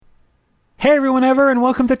Hey everyone ever, and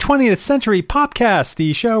welcome to 20th Century Popcast,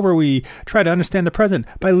 the show where we try to understand the present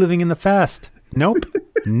by living in the past. Nope.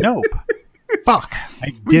 Fuck.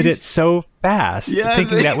 I did it so fast,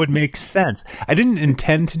 thinking that would make sense. I didn't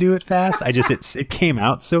intend to do it fast. It came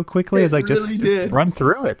out so quickly. I was like, just run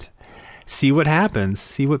through it. See what happens.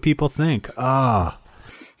 See what people think. So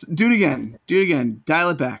do it again. Dial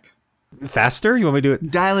it back. Faster? You want me to do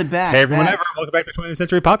it? Dial it back. Hey everyone ever, welcome back to 20th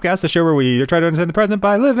Century Popcast, the show where we try to understand the present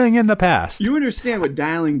by living in the past. You understand what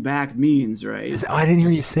dialing back means, right? I didn't hear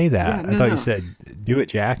you say that. I thought you said, do it,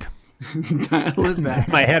 Jack. Dial it back.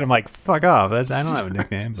 In my head, I'm like, fuck off. I don't have a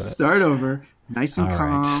nickname. But... Start over. Nice and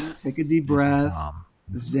calm. Right. Take a deep breath.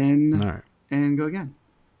 Zen. And go again.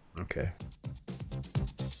 Okay.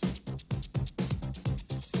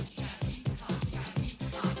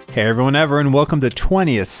 Hey everyone ever, and welcome to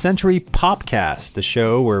 20th Century Popcast, the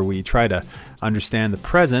show where we try to understand the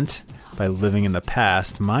present by living in the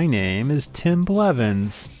past. My name is Tim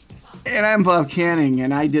Blevins. And I'm Bob Canning,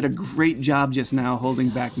 and I did a great job just now holding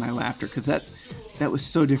back my laughter, because that was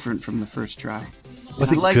so different from the first try.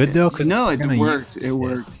 Was it good, though? No, it worked. It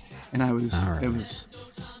worked. And it was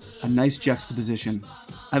a nice juxtaposition.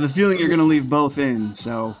 I have a feeling you're going to leave both in,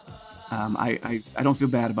 so I don't feel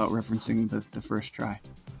bad about referencing the first try.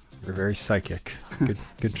 You're very psychic.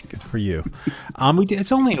 Good for you.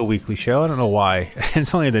 It's only a weekly show. I don't know why.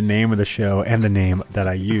 It's only the name of the show and the name that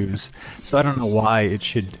I use. So I don't know why it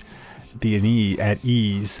should be at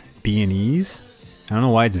ease. Be an ease? I don't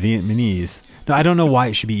know why it's Vietnamese. No, I don't know why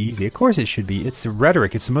it should be easy. Of course it should be. It's the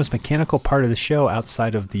rhetoric. It's the most mechanical part of the show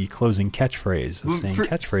outside of the closing catchphrase of saying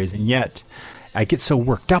catchphrase. And yet I get so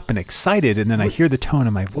worked up and excited, and then I hear the tone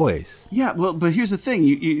of my voice. Yeah, well, but here's the thing.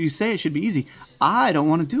 You say it should be easy. I don't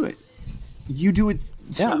want to do it. You do it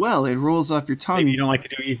so well. It rolls off your tongue. Maybe you don't like to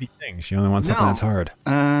do easy things. You only want something that's hard.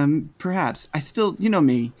 Perhaps. I still, you know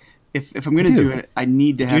me. If I'm going to do it, I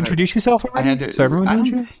need to have. Did you introduce yourself already? So everyone knows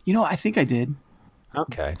you? You know, I think I did.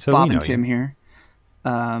 Okay, so Bob and Tim here.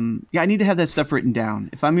 I need to have that stuff written down.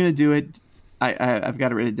 If I'm going to do it, I've got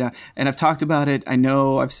to write it down. And I've talked about it. I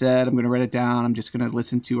know I've said I'm going to write it down. I'm just going to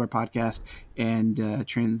listen to our podcast and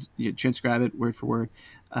transcribe it word for word.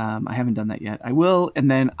 I haven't done that yet. I will, and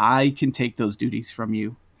then I can take those duties from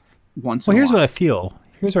you once in a while. Well, here's what I feel.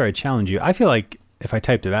 Here's where I challenge you. I feel like if I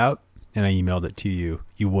typed it out and I emailed it to you,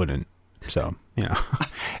 you wouldn't. So,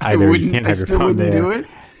 either you can't have your phone there. Do it?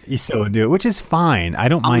 You still would do it, which is fine. I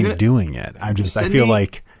don't mind doing it. I feel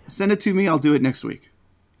like... Send it to me. I'll do it next week.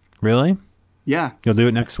 Really? Yeah. You'll do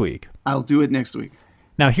it next week? I'll do it next week.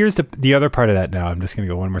 Now, here's the other part of that now. I'm just going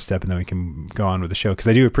to go one more step and then we can go on with the show, because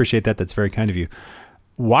I do appreciate that. That's very kind of you.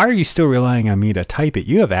 Why are you still relying on me to type it?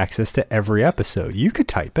 You have access to every episode. You could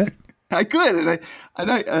type it. I could, and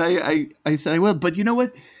I said I will. But you know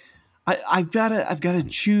what? I've got to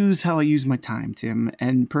choose how I use my time, Tim.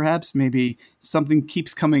 And perhaps maybe something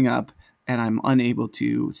keeps coming up, and I'm unable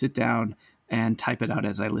to sit down and type it out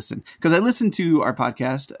as I listen. Because I listen to our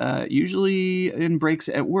podcast usually in breaks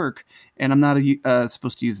at work, and I'm not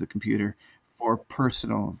supposed to use the computer for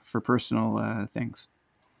personal things.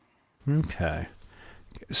 Okay.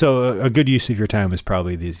 So a good use of your time is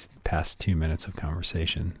probably these past 2 minutes of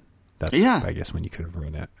conversation. That's, I guess, when you could have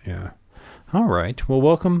run it. Yeah. All right. Well,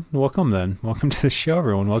 welcome then. Welcome to the show,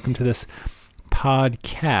 everyone. Welcome to this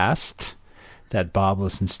podcast that Bob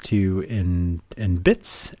listens to in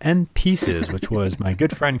bits and pieces, which was my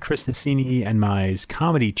good friend Chris Nassini and my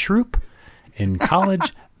comedy troupe in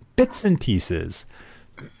college, Bits and Pieces.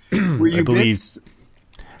 Were you Bits?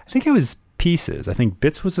 I think it was Pieces. I think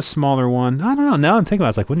Bits was a smaller one. I don't know. Now I'm thinking about it.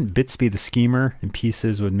 It's like, wouldn't Bits be the schemer and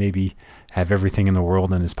Pieces would maybe have everything in the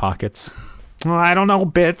world in his pockets? Well, I don't know,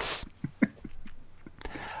 Bits.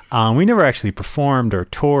 We never actually performed or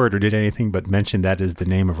toured or did anything but mention that as the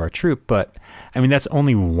name of our troupe. But, I mean, that's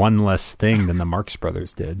only one less thing than the Marx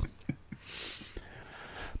Brothers did.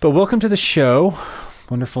 But welcome to the show.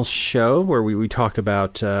 Wonderful show where we talk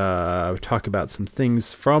about some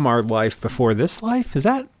things from our life before this life.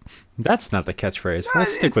 That's not the catchphrase. We'll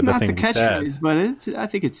stick with the thing we said. It's not the catchphrase, but I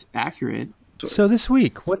think it's accurate. So this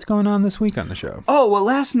week, what's going on this week on the show? Oh, well,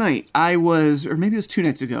 last night or maybe it was 2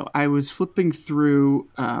 nights ago, I was flipping through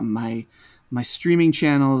my streaming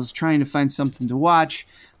channels, trying to find something to watch.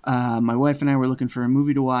 My wife and I were looking for a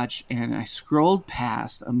movie to watch, and I scrolled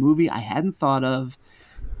past a movie I hadn't thought of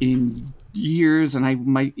in years, and I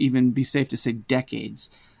might even be safe to say decades.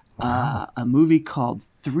 Wow. A movie called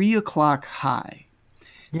 3 O'Clock High.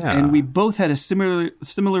 Yeah. And we both had a similar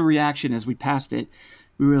reaction as we passed it.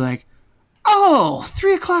 We were like, oh,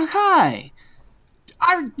 3 O'Clock High.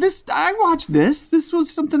 I watched this. This was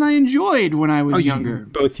something I enjoyed when I was younger.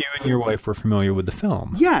 Both you and your wife were familiar with the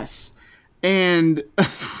film. Yes. And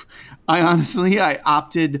I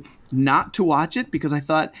opted not to watch it because I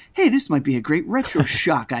thought, hey, this might be a great retro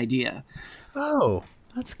shock idea. Oh,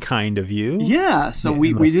 that's kind of you. Yeah, so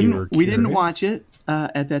we didn't watch it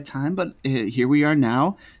at that time, but here we are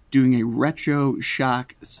now doing a retro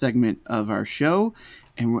shock segment of our show,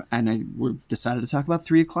 and we've decided to talk about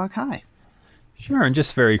 3 O'Clock High. Sure, and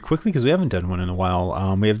just very quickly, because we haven't done one in a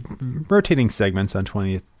while, we have rotating segments on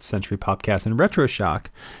 20th Century Popcast and Retro Shock.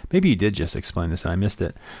 Maybe you did just explain this and I missed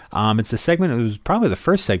it. It's a segment, it was probably the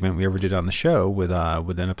first segment we ever did on the show with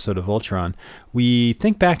an episode of Voltron. We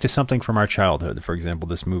think back to something from our childhood, for example,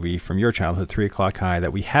 this movie from your childhood, 3 O'Clock High,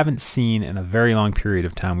 that we haven't seen in a very long period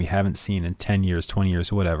of time. We haven't seen in 10 years, 20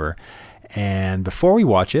 years, whatever. And before we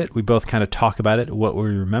watch it, we both kind of talk about it, what we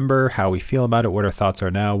remember, how we feel about it, what our thoughts are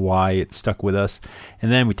now, why it stuck with us. And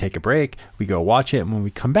then we take a break, we go watch it, and when we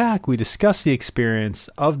come back, we discuss the experience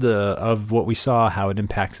of what we saw, how it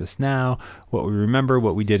impacts us now, what we remember,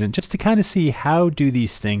 what we didn't, just to kind of see how do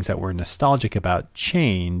these things that we're nostalgic about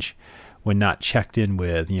change when not checked in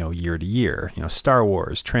with, year to year. Star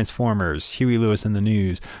Wars, Transformers, Huey Lewis and the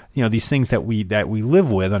News, these things that we live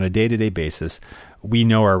with on a day-to-day basis. We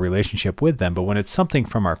know our relationship with them, but when it's something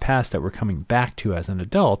from our past that we're coming back to as an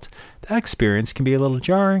adult, that experience can be a little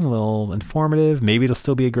jarring, a little informative. Maybe it'll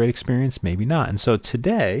still be a great experience, maybe not. And so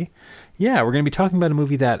today, we're going to be talking about a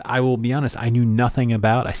movie that I will be honest, I knew nothing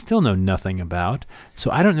about. I still know nothing about.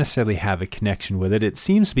 So I don't necessarily have a connection with it. It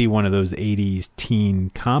seems to be one of those 80s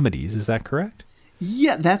teen comedies. Is that correct?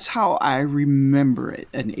 Yeah, that's how I remember it.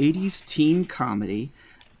 An 80s teen comedy.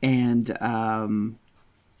 And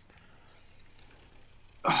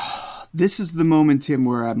this is the moment, Tim,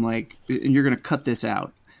 where I'm like, and you're going to cut this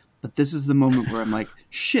out, but this is the moment where I'm like,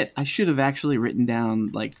 shit, I should have actually written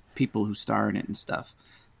down like people who star in it and stuff.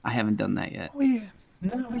 I haven't done that yet. We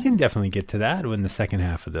can definitely get to that in the second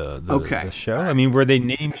half of the show. I mean, were they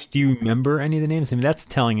names? Do you remember any of the names? I mean, that's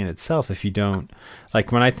telling in itself if you don't.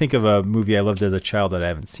 Like, when I think of a movie I loved as a child that I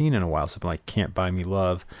haven't seen in a while, something like Can't Buy Me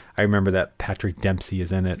Love, I remember that Patrick Dempsey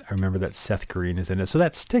is in it. I remember that Seth Green is in it. So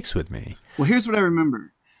that sticks with me. Well, here's what I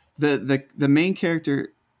remember. The main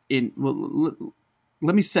character in... Well,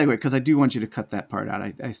 let me segue, because I do want you to cut that part out.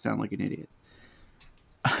 I sound like an idiot.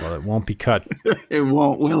 Well, it won't be cut. It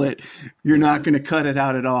won't, will it? You're not going to cut it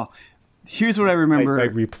out at all. Here's what I remember. I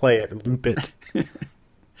replay it, loop it.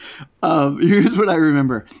 Here's what I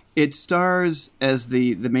remember. It stars as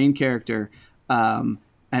the main character, an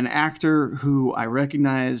actor who I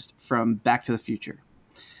recognized from Back to the Future.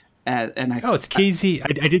 It's Casey.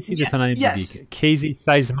 I did see this on IMDb. Yes. Casey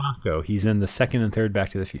Siemaszko. He's in the second and third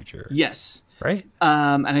Back to the Future. Yes. Right?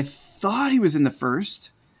 And I thought he was in the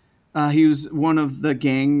first. He was one of the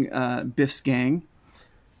gang, Biff's gang.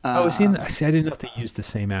 Was he in I didn't know if they used the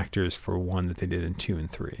same actors for one that they did in 2 and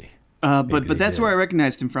 3. But that's where I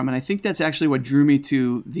recognized him from, and I think that's actually what drew me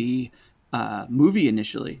to the movie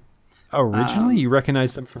initially. Originally, you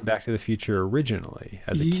recognized him from Back to the Future originally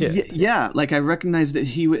as a kid. Yeah, like I recognized that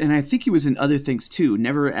and I think he was in other things too.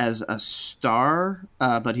 Never as a star,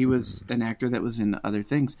 but he was an actor that was in other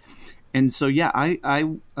things. And so I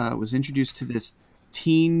was introduced to this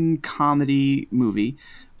teen comedy movie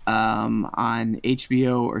on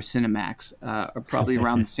HBO or Cinemax, or probably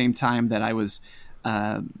around the same time that I was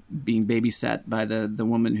being babysat by the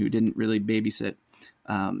woman who didn't really babysit.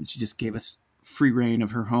 She just gave us free reign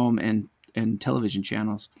of her home and television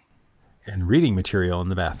channels. And reading material in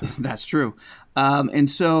the bathroom. That's true. And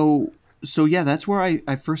so that's where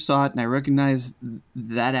I first saw it, and I recognized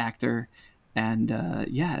that actor. And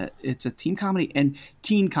it's a teen comedy.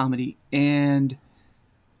 And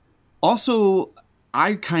also,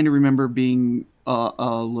 I kind of remember being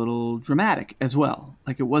a little dramatic as well.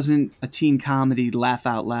 Like, it wasn't a teen comedy, laugh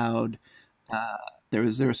out loud. There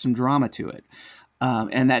was some drama to it.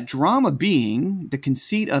 And that drama being, the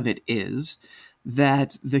conceit of it is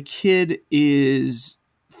that the kid is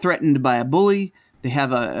threatened by a bully. They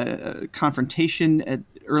have a confrontation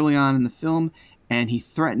early on in the film, and he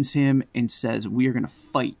threatens him and says, "We are going to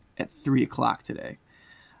fight at 3 o'clock today."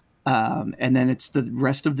 And then it's the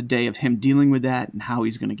rest of the day of him dealing with that and how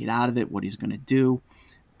he's going to get out of it, what he's going to do.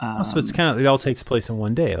 So it's kind of, it all takes place in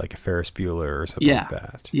one day, like a Ferris Bueller or something like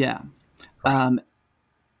that. Yeah.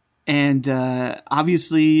 And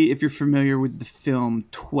obviously, if you're familiar with the film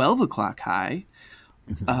 12 O'Clock High,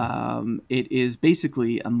 it is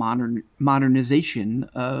basically a modernization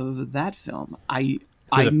of that film. I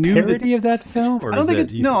knew a parody of that film? Or I don't think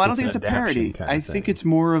it's I don't think it's a parody. I think it's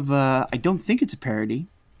more of a. I don't think it's a parody.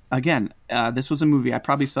 Again, this was a movie I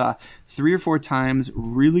probably saw 3 or 4 times.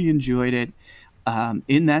 Really enjoyed it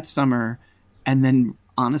in that summer, and then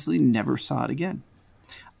honestly never saw it again.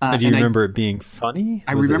 Do you remember it being funny?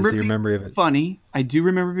 I remember it it being memory of it? funny. I do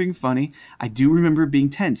remember being funny. I do remember it being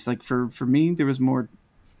tense. Like for me, there was more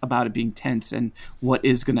about it being tense and what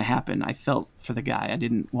is going to happen. I felt for the guy. I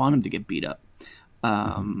didn't want him to get beat up.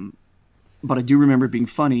 But I do remember it being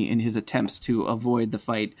funny in his attempts to avoid the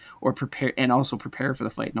fight or prepare for the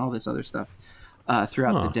fight and all this other stuff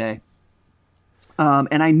throughout the day.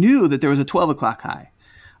 And I knew that there was a 12 o'clock high,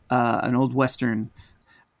 an old Western.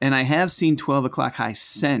 And I have seen 12 o'clock high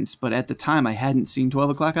since, but at the time I hadn't seen 12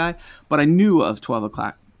 o'clock high, but I knew of 12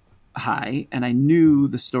 o'clock high, and I knew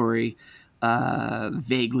the story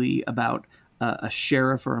vaguely about a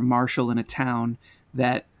sheriff or a marshal in a town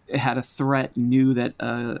that had a threat, knew that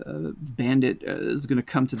a bandit was going to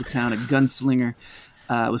come to the town, a gunslinger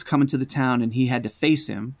was coming to the town, and he had to face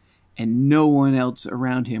him, and no one else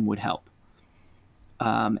around him would help.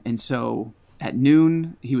 And so at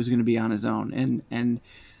noon, he was going to be on his own. And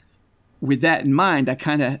with that in mind,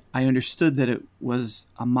 I understood that it was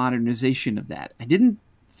a modernization of that. I didn't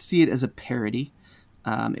see it as a parody.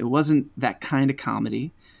 It wasn't that kind of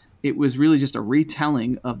comedy. It was really just a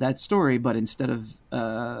retelling of that story, but instead of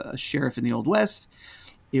a sheriff in the Old West,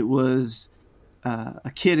 it was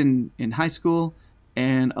a kid in high school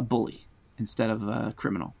and a bully instead of a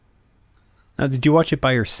criminal. Now, did you watch it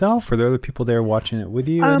by yourself? Were there other people there watching it with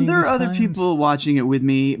you? There are other people watching it with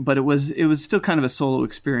me, but it was still kind of a solo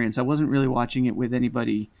experience. I wasn't really watching it with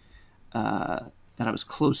anybody that I was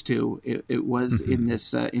close to. It was in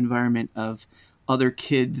this environment of other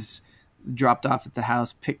kids dropped off at the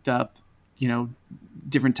house, picked up,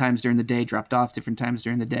 different times during the day, dropped off different times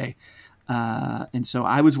during the day. And so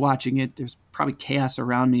I was watching it. There's probably chaos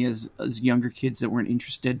around me as younger kids that weren't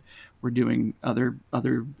interested were doing other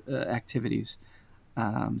activities.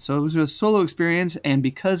 So it was a solo experience. And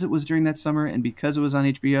because it was during that summer and because it was on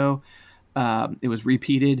HBO, it was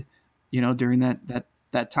repeated, during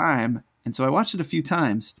that time. And so I watched it a few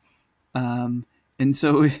times. And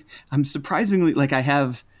so I'm surprisingly, I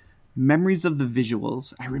have memories of the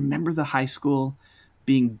visuals. I remember the high school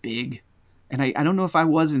being big. And I don't know if I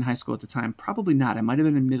was in high school at the time. Probably not. I might have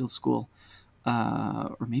been in middle school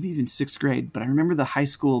or maybe even sixth grade. But I remember the high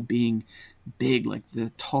school being big, like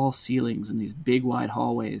the tall ceilings and these big wide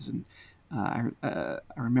hallways. And I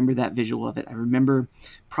remember that visual of it. I remember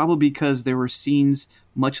probably because there were scenes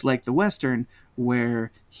much like the Western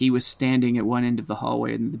where he was standing at one end of the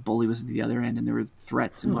hallway and the bully was at the other end and there were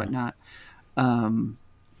threats and whatnot.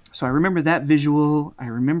 So I remember that visual. I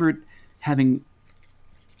remember having...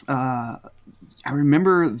 I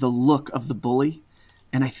remember the look of the bully,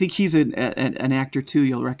 and I think he's an actor too.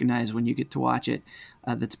 You'll recognize when you get to watch it.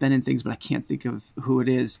 That's been in things, but I can't think of who it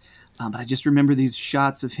is. But I just remember these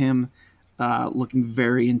shots of him looking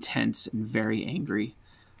very intense and very angry.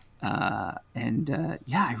 I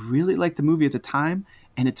really liked the movie at the time,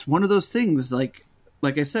 and it's one of those things. Like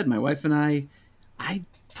I said, my wife and I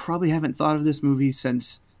probably haven't thought of this movie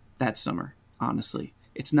since that summer. Honestly.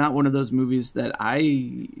 It's not one of those movies that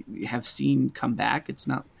I have seen come back. It's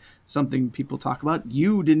not something people talk about.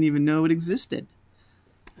 You didn't even know it existed.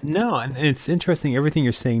 No, and it's interesting. Everything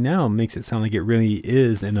you're saying now makes it sound like it really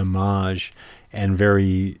is an homage and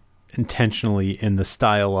very intentionally in the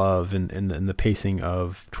style of and the pacing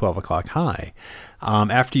of 12 O'Clock High.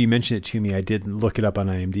 After you mentioned it to me, I did look it up on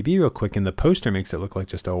IMDb real quick, and the poster makes it look like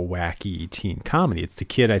just a wacky teen comedy. It's the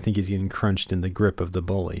kid, I think, he's getting crunched in the grip of the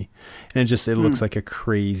bully. And it looks like a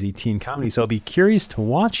crazy teen comedy. So I'll be curious to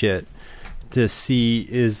watch it to see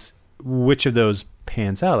which of those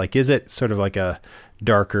pans out. Like, is it sort of like a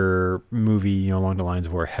darker movie, along the lines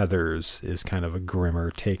of where Heathers is kind of a grimmer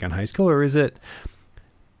take on high school, or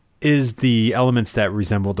is the elements that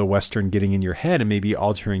resemble the Western getting in your head and maybe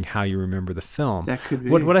altering how you remember the film? That could be.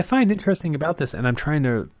 What I find interesting about this, and I'm trying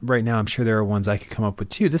to, right now, I'm sure there are ones I could come up with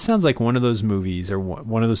too. This sounds like one of those movies or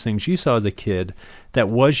one of those things you saw as a kid that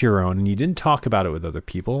was your own and you didn't talk about it with other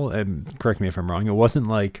people. And correct me if I'm wrong. It wasn't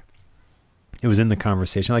like it was in the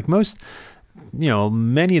conversation. Like most,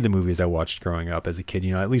 many of the movies I watched growing up as a kid,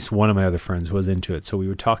 at least one of my other friends was into it. So we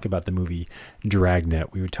would talk about the movie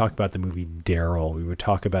Dragnet. We would talk about the movie Daryl. We would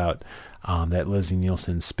talk about that Leslie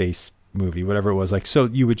Nielsen space movie, whatever it was. So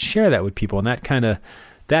you would share that with people, and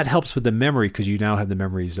that helps with the memory because you now have the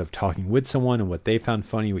memories of talking with someone and what they found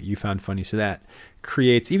funny, what you found funny. So that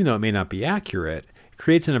creates, even though it may not be accurate,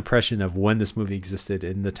 creates an impression of when this movie existed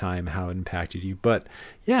in the time, how it impacted you. But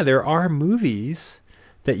yeah, there are movies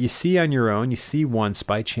that you see on your own, you see once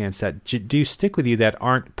by chance that do stick with you that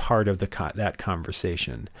aren't part of that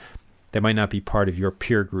conversation. They might not be part of your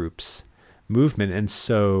peer group's movement. And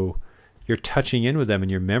so you're touching in with them,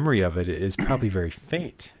 and your memory of it is probably very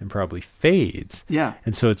faint and probably fades. Yeah.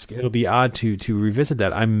 And so it'll be odd to revisit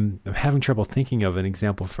that. I'm having trouble thinking of an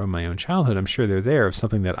example from my own childhood. I'm sure they're there of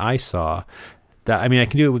something that I saw. That, I mean, I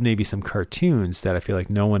can do it with maybe some cartoons that I feel like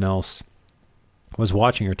no one else was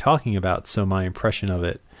watching or talking about. So my impression of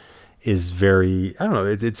it is very, I don't know,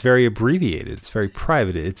 it's very abbreviated. It's very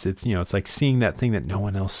private. It's it's like seeing that thing that no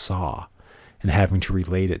one else saw and having to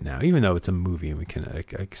relate it now, even though it's a movie and we can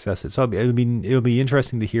access it. So it'll be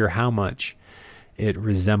interesting to hear how much it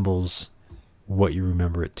resembles what you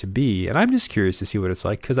remember it to be. And I'm just curious to see what it's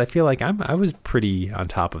like, because I feel like I was pretty on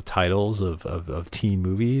top of titles of teen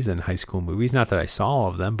movies and high school movies. Not that I saw all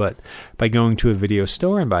of them, but by going to a video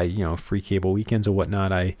store and by, free cable weekends or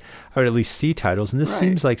whatnot, I would at least see titles. And this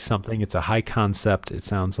seems like something, it's a high concept. It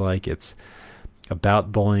sounds like it's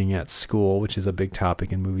about bullying at school, which is a big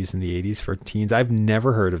topic in movies in the 80s for teens. I've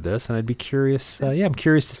never heard of this, and I'd be curious. I'm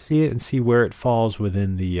curious to see it and see where it falls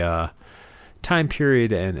within the time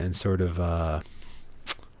period and sort of what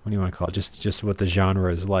do you want to call it? Just what the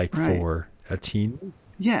genre is like for a teen.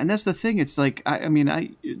 Yeah, and that's the thing. It's like I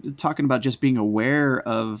talking about just being aware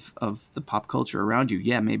of the pop culture around you.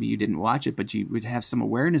 Yeah, maybe you didn't watch it, but you would have some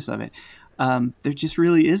awareness of it. There just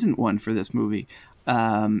really isn't one for this movie.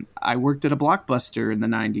 I worked at a Blockbuster in the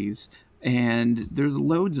 90s, and there's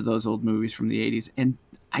loads of those old movies from the 80s, and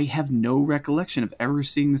I have no recollection of ever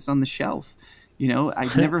seeing this on the shelf.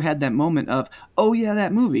 I've never had that moment of, oh yeah,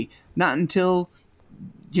 that movie. Not until,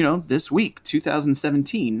 this week,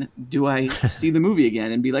 2017, do I see the movie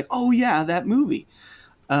again and be like, oh yeah, that movie.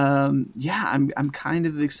 I'm kind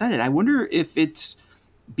of excited. I wonder if it's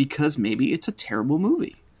because maybe it's a terrible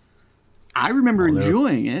movie. I remember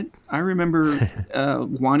enjoying it. I remember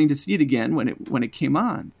wanting to see it again when it came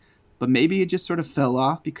on, but maybe it just sort of fell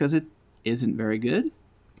off because it isn't very good.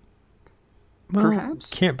 Well, perhaps.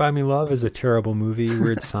 Can't Buy Me Love is a terrible movie.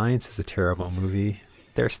 Weird Science is a terrible movie.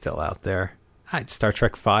 They're still out there. Star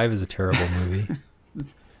Trek V is a terrible movie.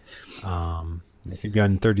 Naked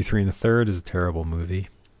Gun 33 1/3 is a terrible movie.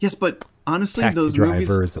 Yes, but honestly, Taxi those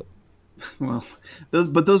Driver movies.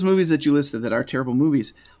 Those movies that you listed that are terrible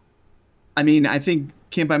movies. I mean, I think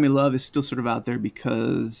Can't Buy Me Love is still sort of out there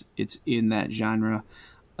because it's in that genre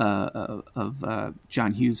of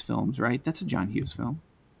John Hughes films, right? That's a John Hughes film.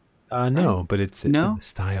 No, but it's in the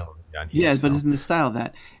style of John Hughes. Yeah, but it's in the style of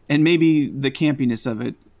that. And maybe the campiness of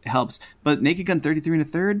it helps. But Naked Gun 33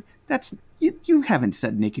 1/3, that's you haven't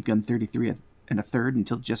said Naked Gun 33 1/3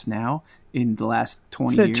 until just now in the last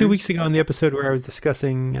 20 years. 2 weeks ago in the episode where I was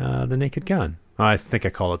discussing the Naked Gun. I think I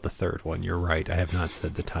call it the third one. You're right. I have not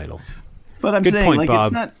said the title. But I'm Good saying, point, like,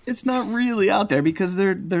 Bob. it's not really out there because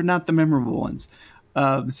they're not the memorable ones.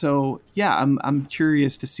 So yeah, I'm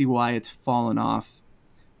curious to see why it's fallen off.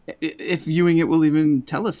 If viewing it will even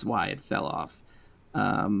tell us why it fell off.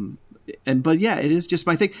 But yeah, it is just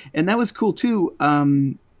my thing, and that was cool too.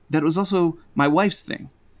 That was also my wife's thing,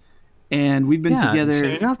 and we've been together. So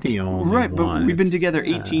you're not the only right, one. but we've been together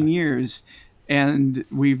 18 years, and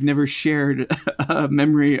we've never shared a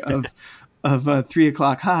memory of 3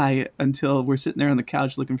 o'clock high until we're sitting there on the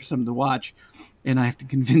couch looking for something to watch, and I have to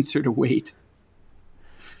convince her to wait.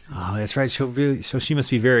 Oh, that's right. So she must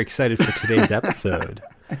be very excited for today's episode.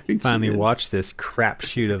 I think finally watched this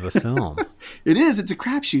crapshoot of a film. It is. It's a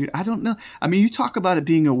crapshoot. I don't know. I mean, you talk about it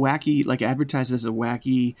being a wacky, like advertised as a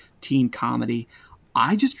wacky teen comedy.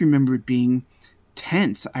 I just remember it being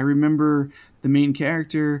tense. I remember the main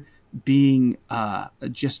character being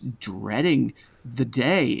just dreading the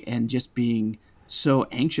day and just being so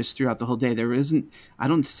anxious throughout the whole day. I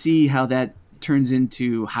don't see how that turns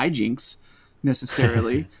into hijinks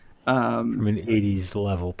necessarily. From an 80s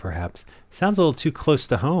level, perhaps. Sounds a little too close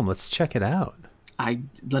to home. Let's check it out.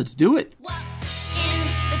 Let's do it. What's in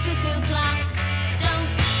the cuckoo clock? Don't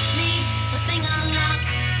leave the thing unlocked.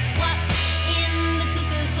 What's in the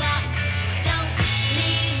cuckoo clock? Don't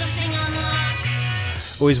leave the thing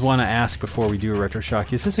unlocked. Always want to ask before we do a retro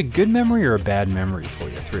shock, is this a good memory or a bad memory for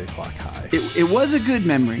you, 3 o'clock high? It was a good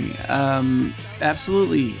memory.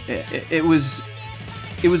 Absolutely. It was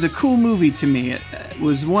a cool movie to me. It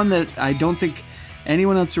was one that I don't think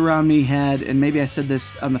anyone else around me had, and maybe I said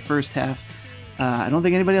this on the first half, I don't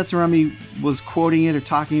think anybody else around me was quoting it or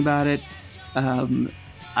talking about it.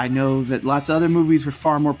 I know that lots of other movies were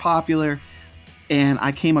far more popular, and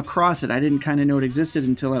I came across it. I didn't kind of know it existed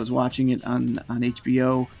until I was watching it on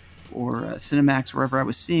HBO or Cinemax, wherever I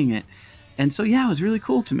was seeing it. And so, yeah, it was really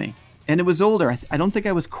cool to me. And it was older. I don't think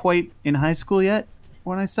I was quite in high school yet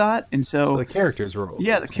when I saw it, and so the characters were older.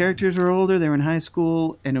 Yeah, the characters were older. They were in high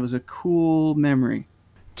school, and it was a cool memory.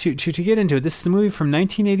 To get into it, this is a movie from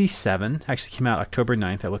 1987. Actually came out October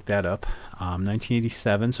 9th. I looked that up.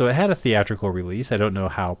 1987. So it had a theatrical release. I don't know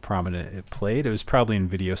how prominent it played. It was probably in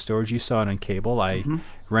video stores. You saw it on cable. I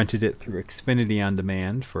rented it through Xfinity On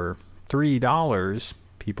Demand for $3.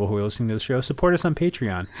 People who are listening to the show, support us on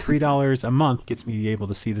Patreon. $3 a month gets me able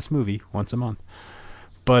to see this movie once a month.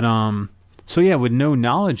 But so yeah, with no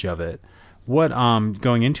knowledge of it, what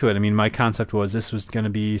going into it, I mean, my concept was this was going to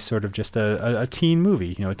be sort of just a teen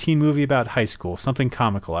movie, a teen movie about high school, something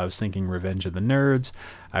comical. I was thinking Revenge of the Nerds.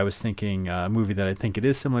 I was thinking a movie that I think it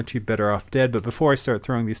is similar to Better Off Dead. But before I start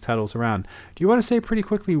throwing these titles around, do you want to say pretty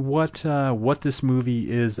quickly what this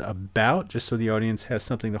movie is about, just so the audience has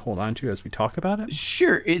something to hold on to as we talk about it?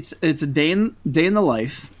 Sure. It's a day in the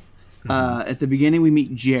life. At the beginning, we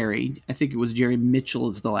meet Jerry. I think it was Jerry Mitchell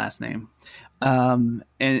is the last name. And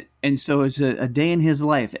so it's a day in his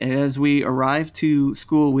life. And as we arrive to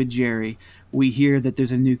school with Jerry, we hear that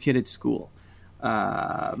there's a new kid at school.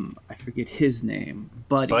 I forget his name.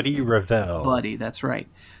 Buddy Revell. Buddy, that's right.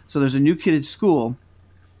 So there's a new kid at school,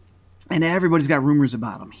 and everybody's got rumors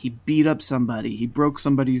about him. He beat up somebody. He broke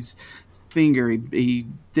somebody's finger. He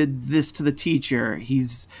did this to the teacher.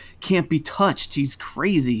 He's can't be touched. He's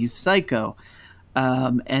crazy. He's psycho.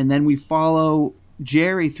 And then we follow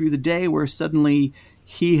Jerry through the day, where suddenly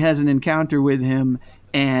he has an encounter with him,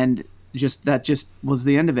 and that just was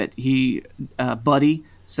the end of it. Buddy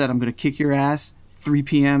said, "I'm going to kick your ass 3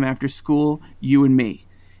 p.m. after school, you and me."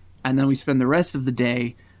 And then we spend the rest of the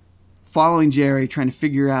day following Jerry, trying to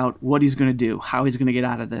figure out what he's going to do, how he's going to get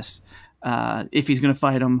out of this, if he's going to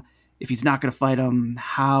fight him, if he's not going to fight him,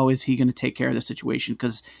 how is he going to take care of the situation?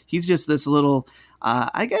 Because he's just this little,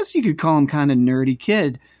 I guess you could call him kind of nerdy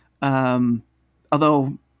kid.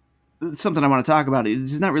 Although something I want to talk about,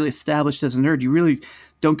 he's not really established as a nerd. You really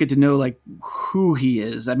don't get to know like who he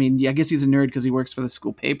is. I mean, I guess he's a nerd because he works for the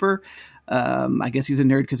school paper. I guess he's a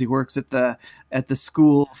nerd because he works at the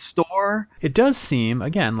school store. It does seem,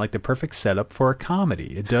 again, like the perfect setup for a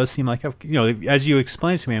comedy. It does seem like, as you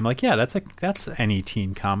explained it to me, I'm like, yeah, that's any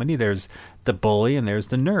teen comedy. There's the bully and there's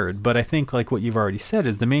the nerd. But I think like what you've already said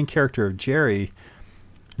is the main character of Jerry,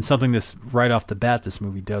 and something this right off the bat this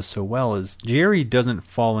movie does so well, is Jerry doesn't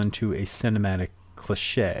fall into a cinematic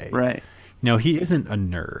cliche. Right. He isn't a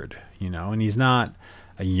nerd, and he's not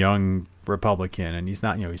a young Republican, and he's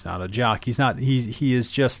not a jock. He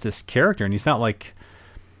is just this character, and he's not like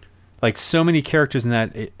so many characters in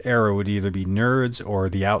that era would either be nerds or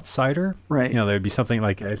the outsider. Right. There'd be something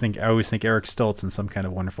like, I always think Eric Stoltz in Some Kind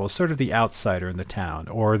of Wonderful is sort of the outsider in the town,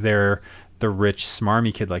 or they're the rich,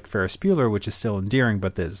 smarmy kid like Ferris Bueller, which is still endearing,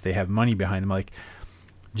 but they have money behind them. Like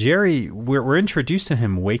Jerry, we're introduced to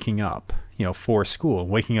him waking up, for school,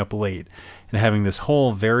 waking up late, and having this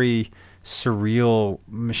whole very surreal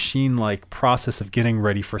machine-like process of getting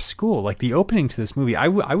ready for school. Like the opening to this movie, I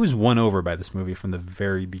was won over by this movie from the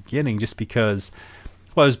very beginning, just because,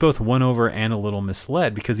 I was both won over and a little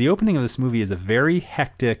misled, because the opening of this movie is a very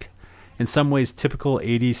hectic, in some ways typical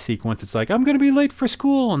 80s sequence. It's like, I'm going to be late for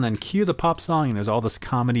school, and then cue the pop song, and there's all this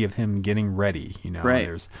comedy of him getting ready, Right.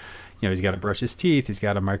 There's, he's got to brush his teeth, he's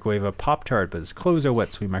got to microwave a Pop-Tart, but his clothes are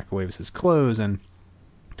wet, so he microwaves his clothes. And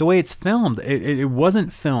the way it's filmed, it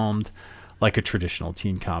wasn't filmed like a traditional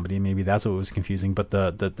teen comedy. Maybe that's what was confusing, but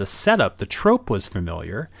the setup, the trope was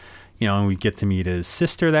familiar. And we get to meet his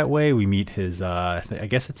sister that way. We meet his, I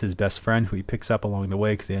guess it's his best friend who he picks up along the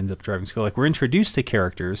way because he ends up driving school. Like, we're introduced to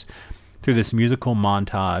characters through this musical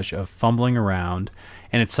montage of fumbling around,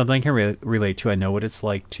 and it's something I can relate to. I know what it's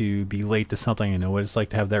like to be late to something. I know what it's like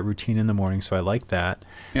to have that routine in the morning, so I like that.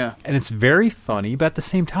 Yeah. And it's very funny, but at the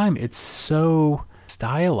same time, it's so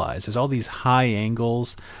stylized. There's all these high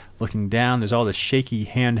angles looking down. There's all this shaky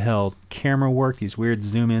handheld camera work, these weird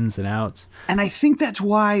zoom-ins and outs. And I think that's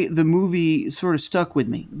why the movie sort of stuck with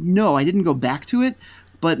me. No, I didn't go back to it,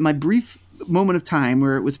 but my brief moment of time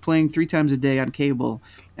where it was playing 3 times a day on cable,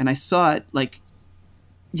 and I saw it like,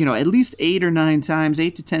 at least 8 or 9 times,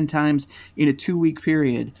 8 to 10 times in a 2-week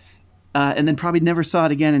period, and then probably never saw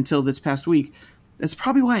it again until this past week. That's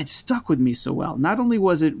probably why it stuck with me so well. Not only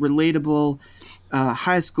was it relatable,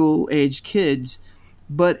 high school age kids,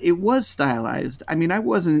 but it was stylized. I mean, I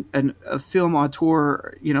wasn't a film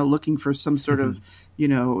auteur, looking for some sort of,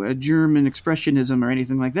 a German expressionism or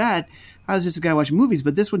anything like that. I was just a guy watching movies,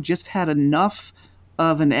 but this one just had enough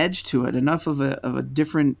of an edge to it, enough of a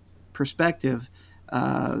different perspective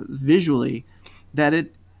visually, that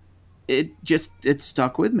it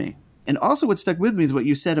stuck with me. And also what stuck with me is what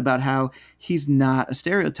you said about how he's not a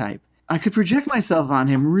stereotype. I could project myself on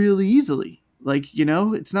him really easily. Like,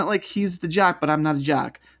 it's not like he's the jock, but I'm not a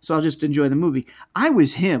jock, so I'll just enjoy the movie. I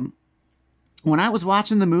was him. when I was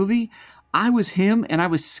watching the movie, I was him and I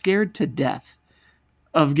was scared to death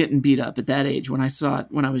of getting beat up at that age when I saw it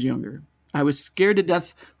when I was younger. I was scared to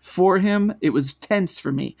death for him. It was tense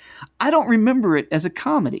for me. I don't remember it as a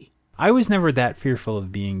comedy. I was never that fearful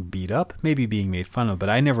of being beat up, maybe being made fun of, but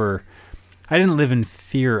I didn't live in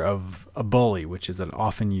fear of a bully, which is an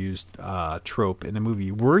often used trope in a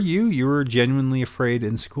movie. Were you? You were genuinely afraid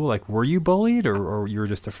in school? Like, were you bullied, or you were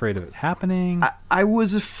just afraid of it happening? I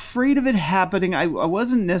was afraid of it happening. I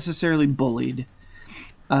wasn't necessarily bullied.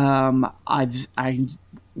 I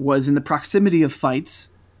was in the proximity of fights,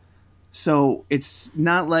 so it's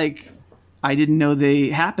not like I didn't know they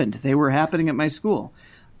happened. They were happening at my school.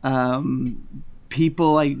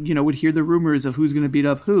 People, would hear the rumors of who's going to beat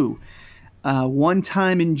up who. One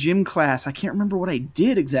time in gym class, I can't remember what I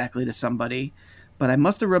did exactly to somebody, but I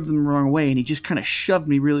must have rubbed them the wrong way, and he just kind of shoved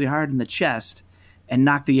me really hard in the chest and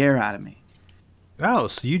knocked the air out of me. Oh,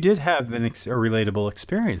 so you did have a relatable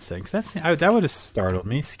experience then. 'Cause that would have startled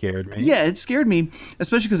me, scared me. Yeah, it scared me,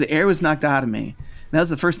 especially because the air was knocked out of me. And that was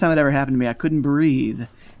the first time it ever happened to me. I couldn't breathe,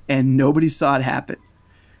 and nobody saw it happen.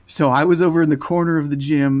 So I was over in the corner of the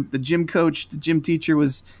gym. The gym coach, the gym teacher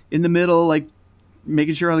was in the middle, like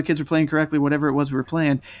making sure all the kids were playing correctly, whatever it was we were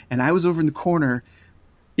playing. And I was over in the corner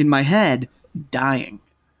in my head, dying.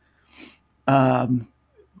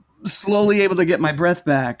 Slowly able to get my breath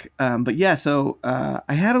back. But yeah, so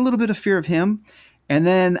I had a little bit of fear of him. And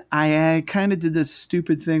then I kind of did this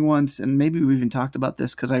stupid thing once, and maybe we even talked about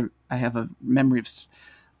this because I have a memory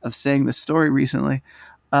of saying this story recently.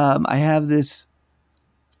 I have this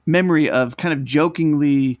memory of kind of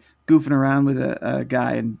jokingly goofing around with a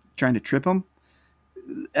guy and trying to trip him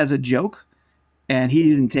as a joke, and he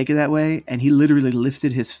didn't take it that way, and he literally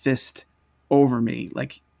lifted his fist over me,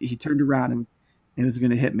 like he turned around and was going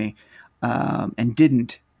to hit me, and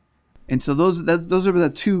didn't. And so those are the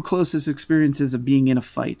two closest experiences of being in a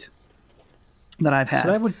fight that I've had.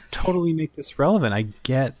 So that would totally make this relevant. I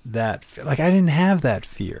get that. Like, I didn't have that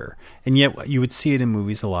fear. And yet you would see it in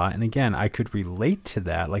movies a lot. And again, I could relate to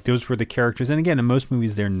that. Like, those were the characters. And again, in most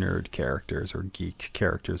movies, they're nerd characters or geek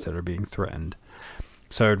characters that are being threatened.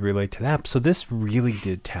 So I would relate to that. So this really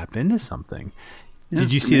did tap into something. Yeah,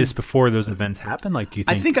 did you see this before those events happened? Like, do you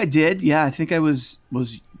think? I think I did. Yeah, I think I was.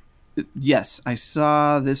 Yes, I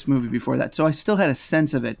saw this movie before that. So I still had a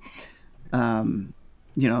sense of it.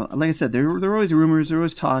 Like I said, there were always rumors, there were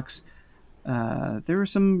always talks. There were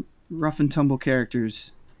some rough and tumble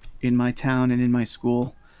characters in my town and in my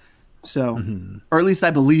school. So, or at least I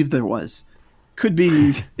believe there was. Could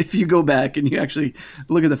be if you go back and you actually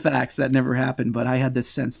look at the facts, that never happened. But I had this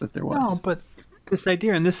sense that there was. No, but this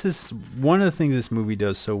idea, and this is one of the things this movie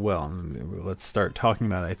does so well. And let's start talking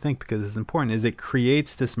about it, I think, because it's important, is it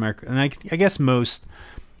creates this and I guess most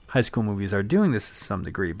high school movies are doing this to some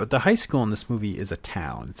degree, but the high school in this movie is a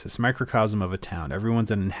town. It's this microcosm of a town.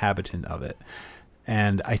 Everyone's an inhabitant of it.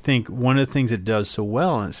 And I think one of the things it does so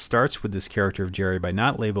well, and it starts with this character of Jerry by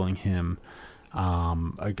not labeling him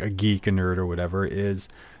a geek, a nerd, or whatever, is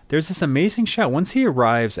there's this amazing shot. Once he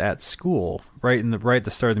arrives at school, right at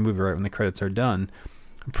the start of the movie, right when the credits are done,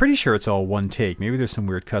 I'm pretty sure it's all one take. Maybe there's some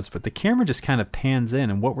weird cuts, but the camera just kind of pans in,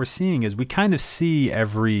 and what we're seeing is we kind of see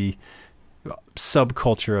every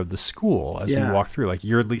subculture of the school as we walk through. Like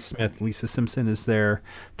Yeardley Smith, Lisa Simpson is there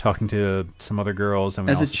talking to some other girls, and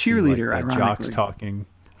we as a cheerleader, see, jocks talking.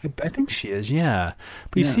 I think she is, yeah.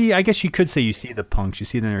 But you see, I guess you could say you see the punks, you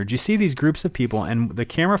see the nerds, you see these groups of people, and the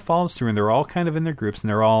camera follows through, and they're all kind of in their groups, and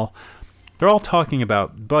they're all talking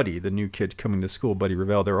about Buddy, the new kid coming to school, Buddy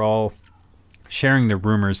Revell. They're all sharing the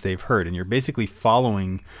rumors they've heard, and you're basically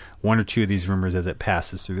following one or two of these rumors as it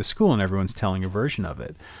passes through the school, and everyone's telling a version of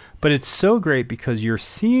it. But it's so great because you're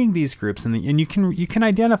seeing these groups, and you can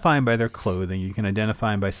identify them by their clothing, you can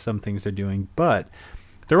identify them by some things they're doing, but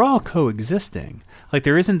they're all coexisting. Like,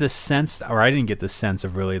 there isn't this sense, or I didn't get this sense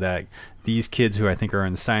of really that these kids who I think are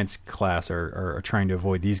in the science class are trying to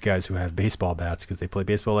avoid these guys who have baseball bats because they play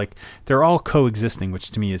baseball. Like, they're all coexisting, which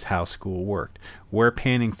to me is how school worked. We're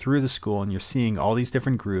panning through the school, and you're seeing all these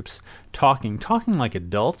different groups talking like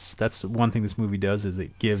adults. That's one thing this movie does, is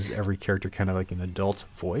it gives every character kind of like an adult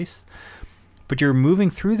voice. But you're moving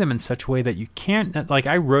through them in such a way that you can't, like,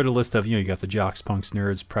 I wrote a list of, you got the jocks, punks,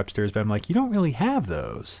 nerds, prepsters, but I'm like, you don't really have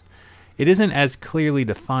those. It isn't as clearly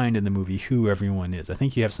defined in the movie who everyone is. I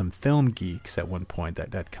think you have some film geeks at one point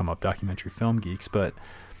that come up, documentary film geeks, but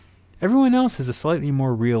everyone else is a slightly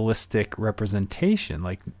more realistic representation.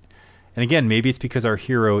 Like, and again, maybe it's because our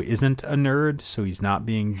hero isn't a nerd, so he's not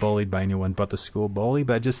being bullied by anyone but the school bully,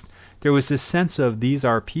 but just there was this sense of these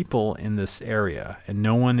are people in this area, and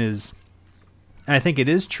no one is. And I think it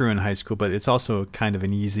is true in high school, but it's also kind of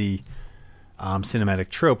an easy cinematic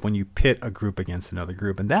trope when you pit a group against another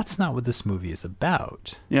group. And that's not what this movie is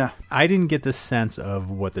about. Yeah. I didn't get the sense of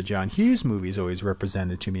what the John Hughes movies always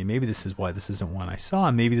represented to me. Maybe this is why this isn't one I saw,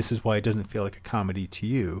 and maybe this is why it doesn't feel like a comedy to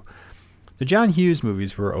you. The John Hughes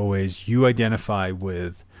movies were always, you identify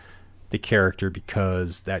with the character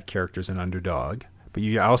because that character's an underdog, but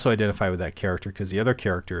you also identify with that character because the other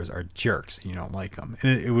characters are jerks and you don't like them.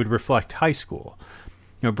 And it would reflect high school.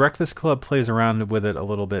 You know, Breakfast Club plays around with it a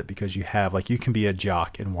little bit because you have, like, you can be a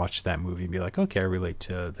jock and watch that movie and be like, okay, I relate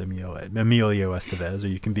to the Emilio Estevez, or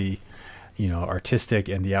you can be, you know, artistic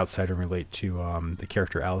and the outsider relate to the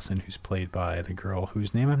character Allison, who's played by the girl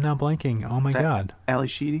whose name I'm now blanking. Oh my God. Ali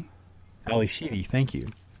Sheedy? Ali Sheedy, thank you.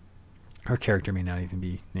 Her character may not even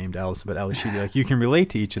be named Allison, but Ali Sheedy. Like, you can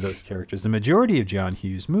relate to each of those characters. The majority of John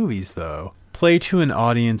Hughes movies, though, play to an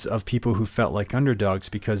audience of people who felt like underdogs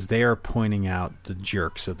because they are pointing out the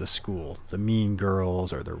jerks of the school, the mean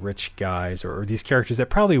girls or the rich guys, or these characters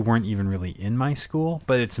that probably weren't even really in my school,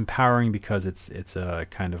 but it's empowering because it's a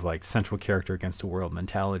kind of like central character against the world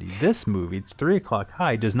mentality. This movie, 3 O'Clock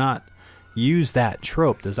High, does not use that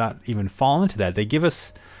trope, does not even fall into that. They give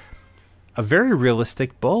us a very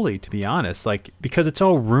realistic bully, to be honest, like, because it's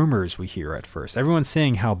all rumors we hear at first. Everyone's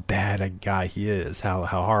saying how bad a guy he is, how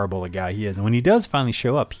horrible a guy he is. And when he does finally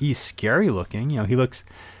show up, he's scary looking. You know, he looks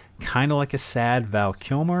kind of like a sad Val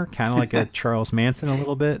Kilmer, kind of like a Charles Manson a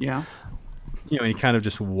little bit. Yeah. You know, he kind of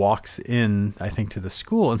just walks in, I think, to the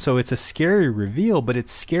school. And so it's a scary reveal, but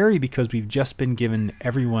it's scary because we've just been given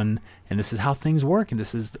everyone, and this is how things work, and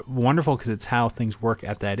this is wonderful because it's how things work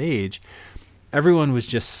at that age. Everyone was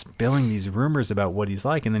just spilling these rumors about what he's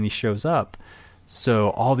like, and then he shows up.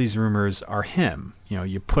 So all these rumors are him. You know,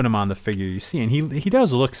 you put him on the figure you see, and he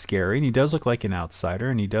does look scary, and he does look like an outsider,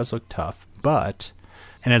 and he does look tough. But,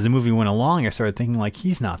 and as the movie went along, I started thinking, like,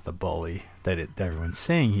 he's not the bully that everyone's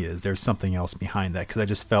saying he is. There's something else behind that, because I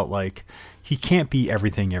just felt like he can't be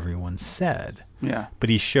everything everyone said. Yeah. But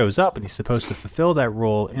he shows up, and he's supposed to fulfill that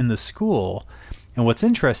role in the school. And what's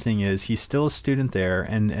interesting is he's still a student there,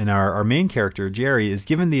 and our main character, Jerry, is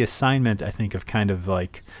given the assignment, I think, of kind of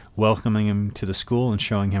like welcoming him to the school and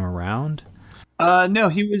showing him around. No,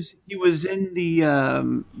 he was in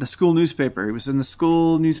the school newspaper. He was in the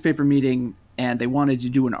school newspaper meeting, and they wanted to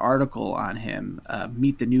do an article on him,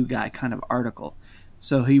 meet the new guy kind of article.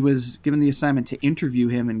 So he was given the assignment to interview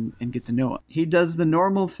him and get to know him. He does the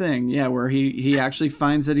normal thing, yeah, where he actually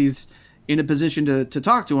finds that he's in a position to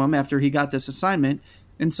talk to him after he got this assignment.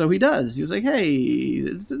 And so he does. He's like, hey,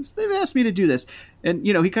 they've asked me to do this. And,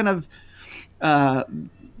 you know, he kind of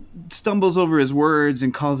stumbles over his words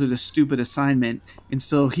and calls it a stupid assignment. And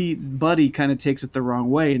so Buddy kind of takes it the wrong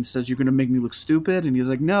way and says, you're going to make me look stupid? And he's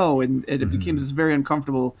like, no. And it became this very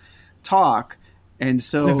uncomfortable talk. And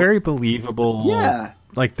so... a very believable... Yeah.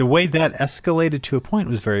 Like, the way that escalated to a point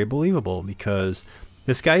was very believable because...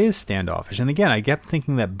 this guy is standoffish. And again, I kept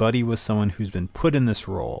thinking that Buddy was someone who's been put in this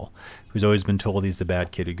role, who's always been told he's the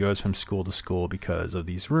bad kid who goes from school to school because of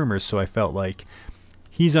these rumors. So I felt like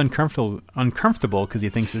he's uncomfortable because he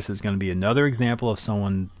thinks this is going to be another example of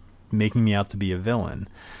someone making me out to be a villain.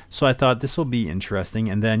 So I thought this will be interesting.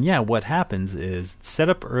 And then, yeah, what happens is set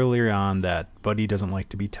up earlier on that Buddy doesn't like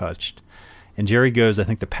to be touched. And Jerry goes, I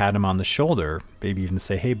think, to pat him on the shoulder, maybe even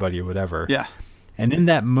say, hey, buddy, or whatever. Yeah. And in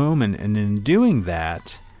that moment, and in doing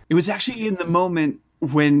that... it was actually in the moment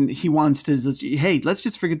when he wants to, hey, let's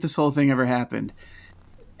just forget this whole thing ever happened.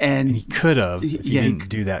 And he could have if he didn't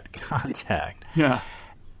do that contact. Yeah.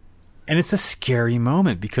 And it's a scary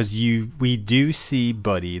moment because we do see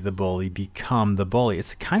Buddy, the bully, become the bully.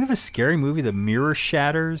 It's kind of a scary movie. The mirror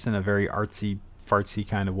shatters in a very artsy, fartsy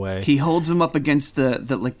kind of way. He holds him up against the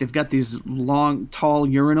like, they've got these long, tall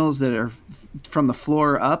urinals that are from the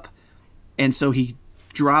floor up. And so he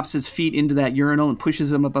drops his feet into that urinal and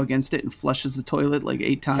pushes him up against it and flushes the toilet like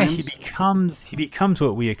 8 times. He becomes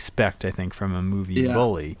what we expect, I think, from a movie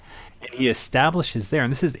bully. And he establishes there,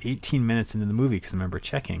 and this is 18 minutes into the movie because I remember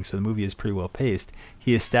checking, so the movie is pretty well paced.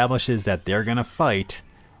 He establishes that they're going to fight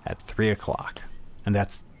at 3 o'clock. And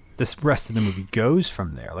that's the rest of the movie goes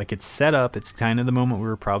from there. Like, it's set up. It's kind of the moment we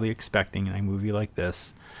were probably expecting in a movie like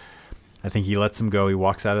this. I think he lets him go. He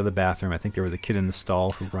walks out of the bathroom. I think there was a kid in the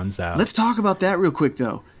stall who runs out. Let's talk about that real quick,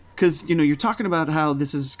 though. Because, you know, you're talking about how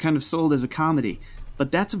this is kind of sold as a comedy.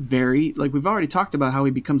 But that's a very, like, we've already talked about how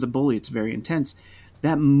he becomes a bully. It's very intense.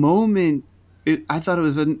 That moment, I thought it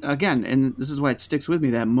was, again, and this is why it sticks with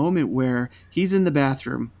me, that moment where he's in the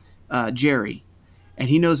bathroom, Jerry, and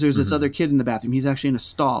he knows there's this other kid in the bathroom. He's actually in a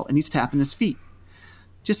stall, and he's tapping his feet.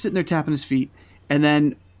 Just sitting there tapping his feet. And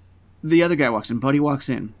then the other guy walks in. Buddy walks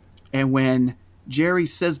in. And when Jerry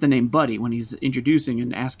says the name Buddy when he's introducing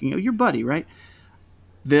and asking, "Oh, you're Buddy, right?"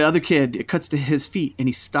 The other kid, it cuts to his feet and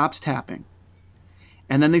he stops tapping.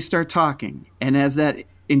 And then they start talking. And as that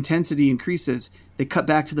intensity increases, they cut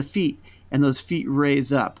back to the feet and those feet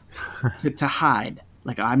raise up to hide.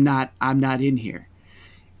 Like, I'm not in here.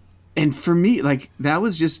 And for me, like, that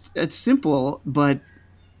was just, it's simple, but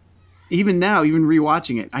even now, even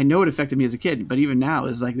rewatching it, I know it affected me as a kid, but even now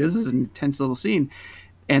it's like, this is an intense little scene.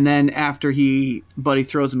 And then after Buddy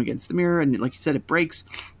throws him against the mirror, and like you said, it breaks,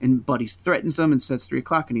 and Buddy threatens him and says 3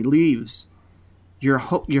 o'clock, and he leaves. You're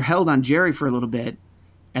held on Jerry for a little bit,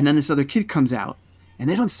 and then this other kid comes out, and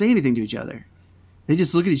they don't say anything to each other. They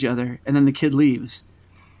just look at each other, and then the kid leaves.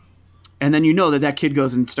 And then you know that kid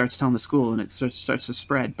goes and starts telling the school, and it starts to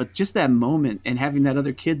spread. But just that moment and having that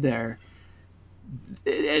other kid there,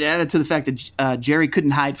 it added to the fact that Jerry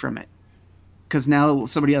couldn't hide from it, because now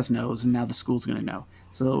somebody else knows, and now the school's going to know.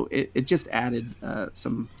 So it just added a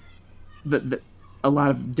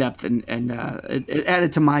lot of depth, and it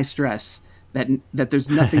added to my stress that there's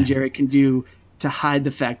nothing Jerry can do to hide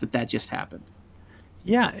the fact that just happened.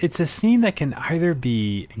 Yeah, it's a scene that can either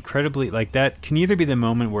be incredibly, like, that can either be the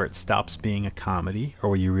moment where it stops being a comedy, or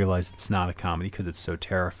where you realize it's not a comedy because it's so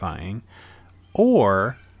terrifying,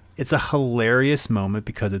 or it's a hilarious moment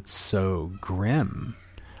because it's so grim.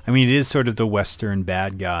 I mean, it is sort of the Western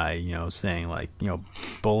bad guy, saying, like,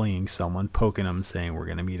 bullying someone, poking them, saying, we're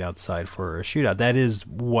going to meet outside for a shootout. That is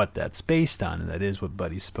what that's based on, and that is what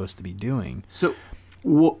Buddy's supposed to be doing. So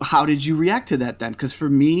how did you react to that then? Because for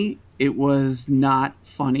me, it was not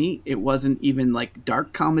funny. It wasn't even like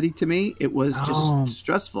dark comedy to me. It was just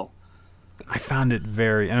stressful. I found it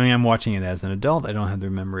I'm watching it as an adult. I don't have the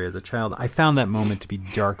memory as a child. I found that moment to be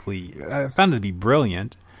I found it to be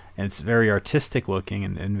brilliant. And it's very artistic looking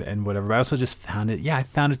and whatever. But I also just found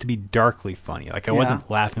it to be darkly funny. Like, I wasn't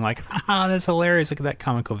laughing like, that's hilarious, look at that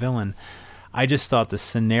comical villain. I just thought the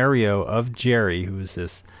scenario of Jerry, who is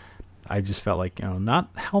this, I just felt like, not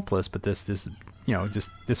helpless, but this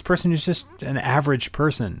person who's just an average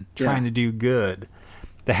person trying to do good.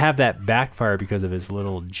 To have that backfire because of his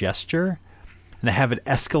little gesture, and to have it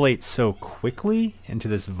escalate so quickly into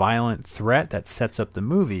this violent threat that sets up the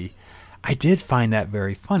movie, I did find that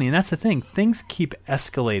very funny. And that's the thing. Things keep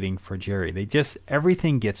escalating for Jerry.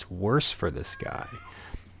 Everything gets worse for this guy.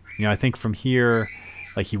 I think from here,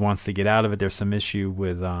 like, he wants to get out of it. There's some issue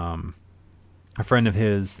with a friend of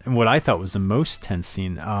his, and what I thought was the most tense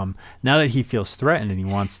scene. Now that he feels threatened and he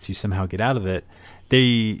wants to somehow get out of it,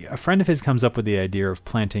 a friend of his comes up with the idea of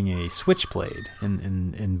planting a switchblade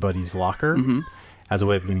in Buddy's locker as a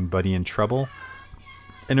way of getting Buddy in trouble.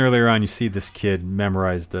 And earlier on, you see this kid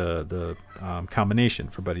memorize the combination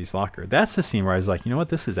for Buddy's locker. That's the scene where I was like, you know what,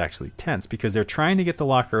 this is actually tense, because they're trying to get the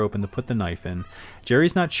locker open to put the knife in.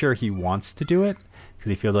 Jerry's not sure he wants to do it,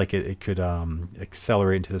 because he feels like it could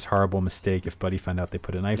accelerate into this horrible mistake if Buddy found out they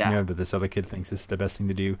put a knife in there, but this other kid thinks this is the best thing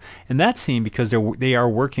to do. And that scene, because they are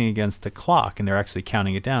working against the clock, and they're actually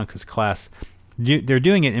counting it down, because they're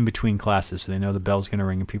doing it in between classes, so they know the bell's going to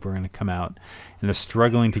ring and people are going to come out, and they're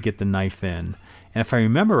struggling to get the knife in. And if I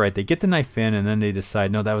remember right, they get the knife in, and then they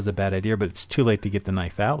decide, no, that was a bad idea, but it's too late to get the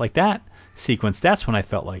knife out. Like, that sequence, that's when I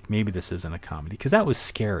felt like maybe this isn't a comedy, because that was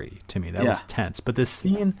scary to me. That was tense. But the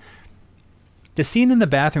scene in the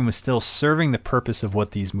bathroom was still serving the purpose of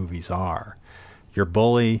what these movies are: your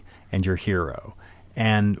bully and your hero.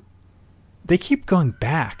 And they keep going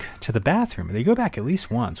back to the bathroom. They go back at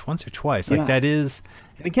least once or twice. Like, that is,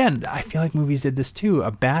 and again, I feel like movies did this too.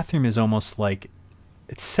 A bathroom is almost like,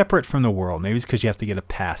 it's separate from the world. Maybe it's because you have to get a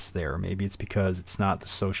pass there. Maybe it's because it's not the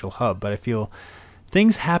social hub. But I feel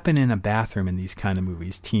things happen in a bathroom in these kind of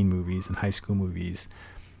movies, teen movies and high school movies,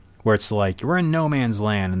 where it's like, we're in no man's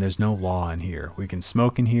land and there's no law in here. We can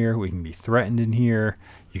smoke in here. We can be threatened in here.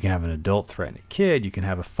 You can have an adult threaten a kid. You can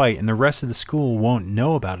have a fight. And the rest of the school won't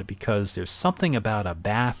know about it, because there's something about a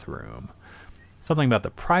bathroom. Something about the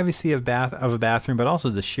privacy of a bathroom, but also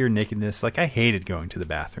the sheer nakedness. Like, I hated going to the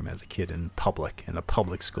bathroom as a kid in a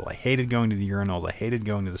public school. I hated going to the urinals. I hated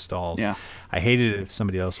going to the stalls. Yeah. I hated it if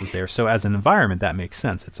somebody else was there. So as an environment, that makes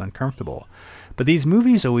sense. It's uncomfortable. But these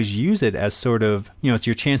movies always use it as sort of, it's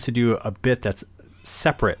your chance to do a bit that's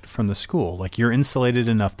separate from the school. Like, you're insulated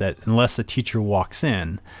enough that unless a teacher walks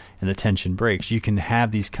in and the tension breaks, you can have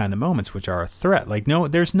these kind of moments which are a threat. Like,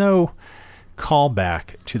 there's no call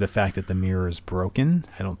back to the fact that the mirror is broken.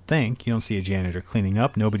 I don't think. You don't see a janitor cleaning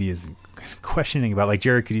up. Nobody is questioning about, like,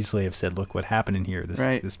 Jerry could easily have said, look what happened in here.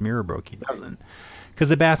 This mirror broke. He doesn't. Because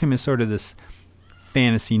the bathroom is sort of this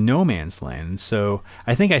fantasy no man's land. And so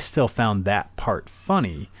I think I still found that part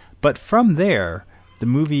funny. But from there, the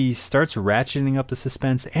movie starts ratcheting up the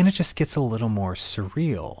suspense, and it just gets a little more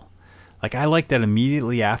surreal. Like, I like that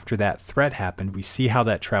immediately after that threat happened, we see how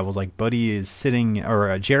that travels. Like, Buddy is sitting,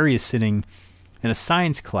 or Jerry is sitting in a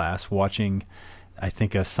science class watching, I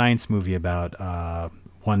think, a science movie about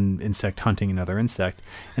one insect hunting another insect.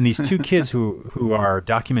 And these two kids who are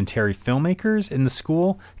documentary filmmakers in the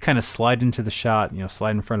school kind of slide into the shot,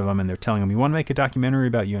 slide in front of them, and they're telling them, we want to make a documentary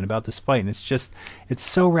about you and about this fight. And it's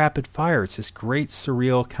so rapid fire. It's this great,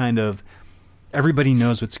 surreal kind of, everybody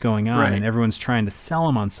knows what's going on, right. And everyone's trying to sell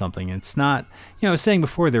them on something. And it's not, I was saying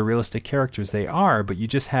before, they're realistic characters. They are, but you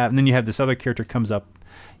just have, and then you have this other character comes up,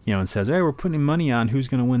 and says, hey, we're putting money on who's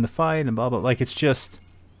going to win the fight and blah, blah. Like, it's just,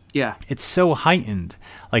 yeah, it's so heightened.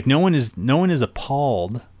 Like, no one is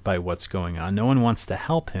appalled by what's going on. No one wants to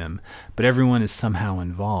help him, but everyone is somehow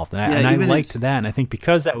involved. And I liked that. And I think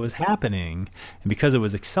because that was happening and because it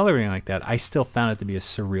was accelerating like that, I still found it to be a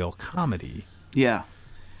surreal comedy. Yeah.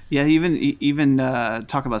 Yeah, even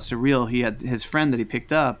talk about surreal. He had his friend that he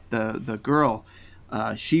picked up, the girl.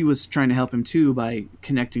 She was trying to help him too by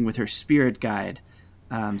connecting with her spirit guide.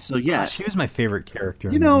 So yeah, she was my favorite character.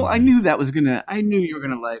 I knew I knew you were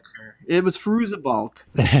gonna like her. It was Fairuza Balk.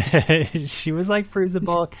 She was like Fairuza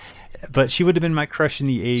Balk, but she would have been my crush in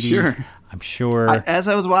the 80s. Sure. I'm sure. As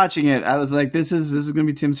I was watching it, I was like, this is gonna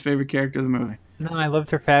be Tim's favorite character of the movie. No, I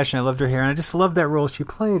loved her fashion. I loved her hair, and I just loved that role she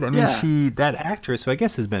played. I mean, that actress, who I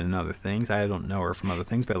guess has been in other things. I don't know her from other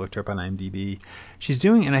things, but I looked her up on IMDb. She's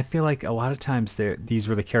doing, and I feel like a lot of times these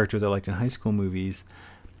were the characters I liked in high school movies.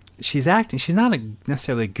 She's acting. She's not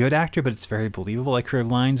necessarily a good actor, but it's very believable. Like, her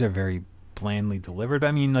lines are very blandly delivered. But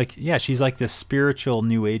I mean, like, yeah, she's like this spiritual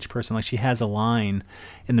new age person. Like, she has a line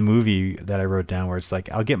in the movie that I wrote down where it's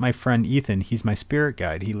like, I'll get my friend Ethan. He's my spirit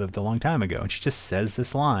guide. He lived a long time ago. And she just says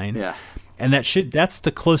this line. Yeah. And that's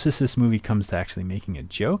the closest this movie comes to actually making a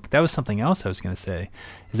joke. That was something else I was going to say,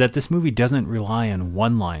 is that this movie doesn't rely on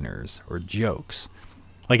one-liners or jokes.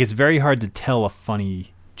 Like, it's very hard to tell a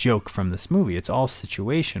funny joke from this movie. It's all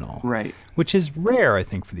situational. Right. Which is rare, I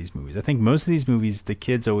think, for these movies. I think most of these movies, the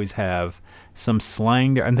kids always have some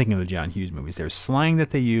slang. I'm thinking of the John Hughes movies. There's slang that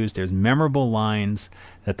they use. There's memorable lines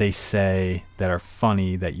that they say that are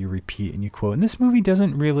funny that you repeat and you quote. And this movie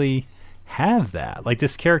doesn't really have that. Like,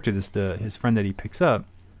 this character, his friend that he picks up,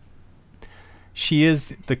 she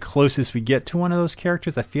is the closest we get to one of those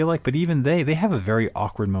characters, I feel like. But even they have a very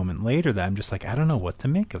awkward moment later that I'm just like, I don't know what to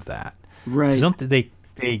make of that. Right.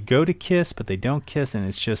 They go to kiss, but they don't kiss, and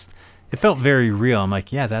it's just, it felt very real. I'm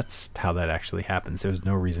like, yeah, that's how that actually happens. There's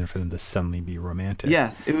no reason for them to suddenly be romantic.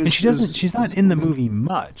 Yeah, and she's not in the movie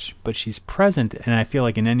much, but she's present, and I feel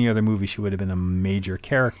like in any other movie she would have been a major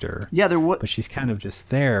character. Yeah, but she's kind of just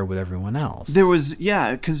there with everyone else. There was,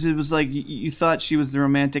 because it was like you thought she was the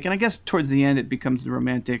romantic, and I guess towards the end it becomes the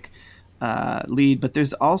romantic lead, but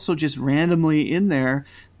there's also just randomly in there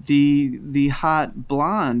the hot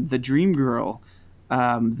blonde, the dream girl,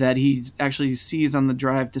 that he actually sees on the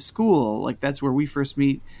drive to school. Like, that's where we first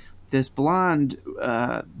meet this blonde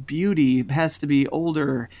beauty. Has to be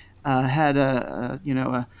older. Had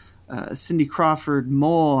a Cindy Crawford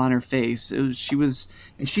mole on her face. And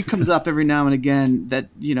she comes up every now and again. That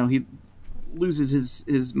he loses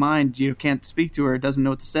his mind. Can't speak to her. Doesn't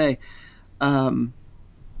know what to say.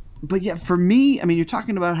 But yeah, for me, I mean, you're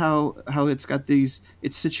talking about how it's got it's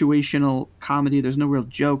situational comedy. There's no real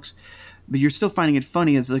jokes, but you're still finding it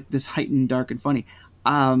funny as like this heightened, dark, and funny.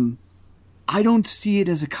 I don't see it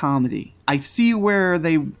as a comedy. I see where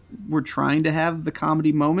they were trying to have the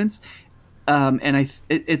comedy moments, and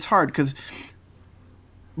it's hard because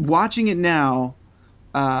watching it now,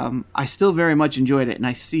 I still very much enjoyed it, and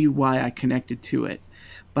I see why I connected to it.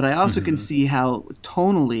 But I also can see how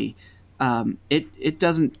tonally it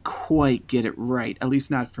doesn't quite get it right, at least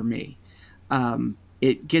not for me.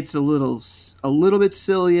 It gets a little bit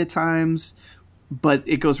silly at times, but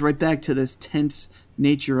it goes right back to this tense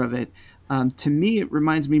nature of it. To me, it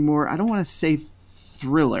reminds me more, I don't want to say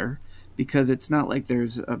thriller, because it's not like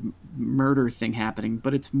there's a murder thing happening,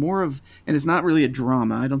 but it's more of, and it's not really a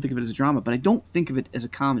drama. I don't think of it as a drama, but I don't think of it as a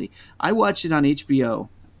comedy. I watched it on HBO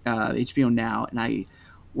Now, and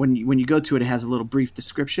when you go to it, it has a little brief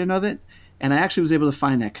description of it, and I actually was able to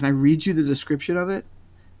find that. Can I read you the description of it?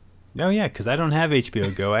 Oh, yeah, because I don't have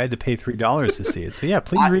HBO Go. I had to pay $3 to see it. So, yeah,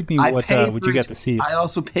 please read me what you got to see. I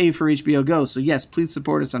also pay for HBO Go. So, yes, please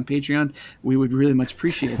support us on Patreon. We would really much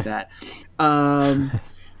appreciate that.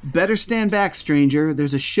 Better stand back, stranger.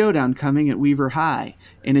 There's a showdown coming at Weaver High,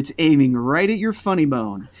 and it's aiming right at your funny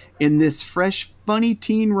bone. In this fresh, funny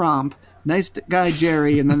teen romp, nice guy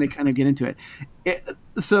Jerry, and then they kind of get into it.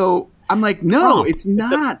 So I'm like, no, romp. it's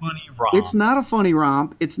not. It's a funny romp. It's not a funny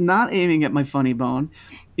romp. It's not aiming at my funny bone.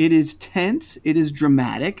 It is tense. It is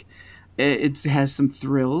dramatic. It has some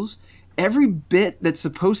thrills. Every bit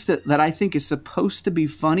that I think is supposed to be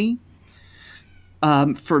funny,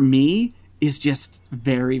 for me, is just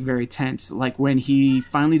very, very tense. Like when he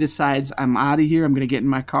finally decides, I'm out of here, I'm going to get in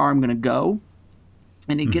my car, I'm going to go.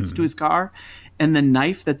 And he gets to his car, and the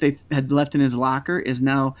knife that they had left in his locker is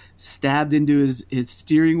now stabbed into his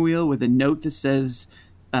steering wheel with a note that says,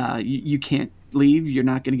 you can't leave, you're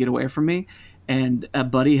not going to get away from me. And a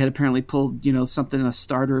buddy had apparently pulled, something, a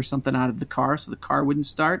starter or something out of the car so the car wouldn't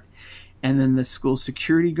start. And then the school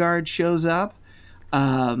security guard shows up.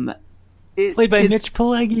 Played by Mitch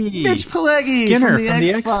Pileggi. Mitch Pileggi. Skinner from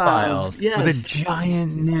the X-Files. Yes. With a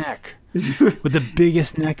giant neck. With the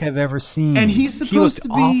biggest neck I've ever seen. And he's supposed to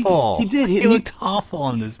be awful. He did. He looked awful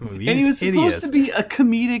in this movie. And he was hideous. supposed to be a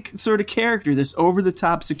comedic sort of character, this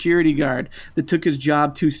over-the-top security guard that took his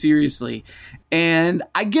job too seriously. And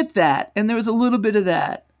I get that. And there was a little bit of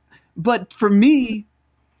that. But for me,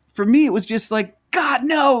 it was just like, God,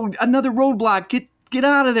 no, another roadblock. Get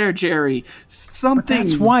out of there, Jerry. Something. But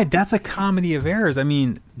that's why. That's a comedy of errors. I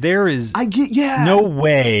mean, there is yeah. no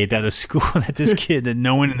way that that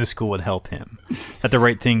no one in the school would help him. That the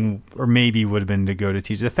right thing, or maybe would have been to go to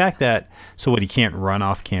teach. The fact that, he can't run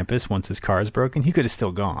off campus once his car is broken, he could have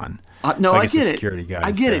still gone. No, I get it. Security guy.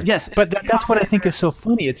 I get it. Yes, but that's what I think is so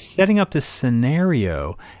funny. It's setting up this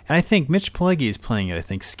scenario, and I think Mitch Pileggi is playing it. I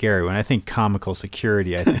think scary. When I think comical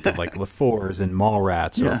security, I think of like LaFours and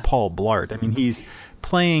Mallrats or Paul Blart. I mean, he's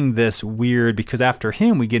playing this weird because after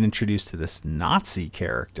him, we get introduced to this Nazi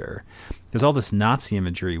character. There's all this Nazi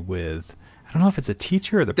imagery with, I don't know if it's a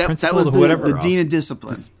teacher or the principal or whatever. The dean of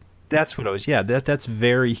discipline. That's what it was. Yeah, that's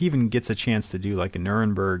very. He even gets a chance to do like a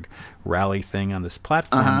Nuremberg rally thing on this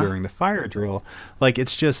platform during the fire drill. Like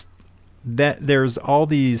it's just that there's all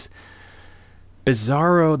these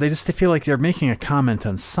bizarro. They feel like they're making a comment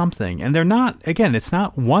on something, and they're not. Again, it's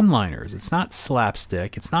not one-liners. It's not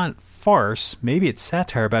slapstick. It's not farce. Maybe it's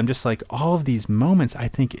satire, but I'm just like all of these moments. I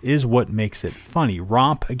think is what makes it funny.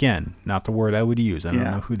 Romp, again, not the word I would use. I don't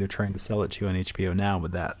know who they're trying to sell it to on HBO now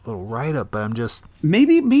with that little write-up, but I'm just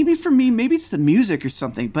maybe for me, maybe it's the music or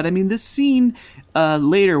something. But I mean, this scene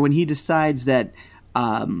later when he decides that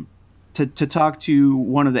to talk to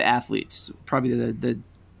one of the athletes, probably the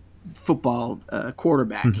football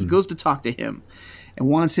quarterback, he goes to talk to him and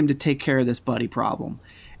wants him to take care of this buddy problem,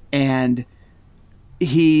 and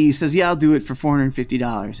he says, I'll do it for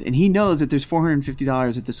 $450. And he knows that there's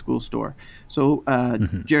 $450 at the school store. So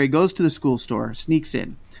Jerry goes to the school store, sneaks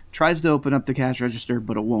in, tries to open up the cash register,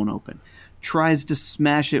 but it won't open. Tries to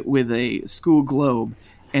smash it with a school globe,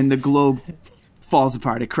 and the globe falls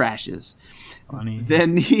apart. It crashes. funny.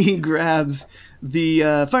 Then he grabs the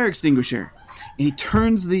fire extinguisher, and he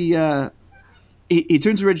turns the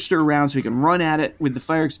register around so he can run at it with the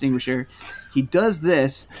fire extinguisher. He does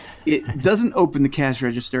this. It doesn't open the cash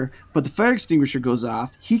register, but the fire extinguisher goes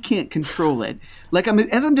off. He can't control it.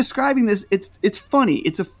 As I'm describing this, it's funny.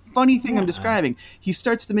 It's a funny thing I'm describing. He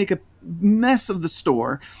starts to make a mess of the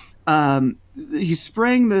store. He's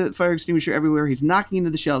spraying the fire extinguisher everywhere. He's knocking into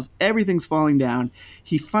the shelves. Everything's falling down.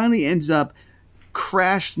 He finally ends up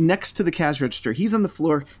crashed next to the cash register. He's on the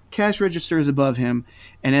floor. Cash register is above him.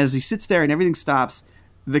 And as he sits there and everything stops,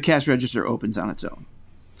 the cash register opens on its own.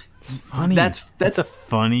 It's funny. That's a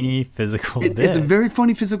funny physical bit. It's a very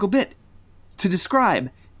funny physical bit to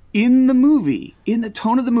describe. In the movie, in the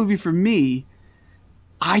tone of the movie for me,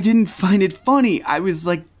 I didn't find it funny. I was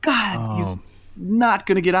like, God, he's not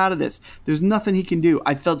going to get out of this. There's nothing he can do.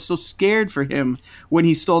 I felt so scared for him when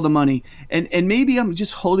he stole the money. And maybe I'm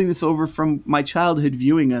just holding this over from my childhood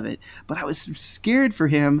viewing of it. But I was scared for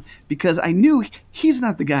him because I knew he's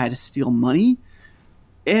not the guy to steal money.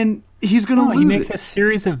 And he's going to lose. He makes a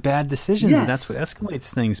series of bad decisions, and that's what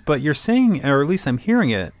escalates things. But you're saying, or at least I'm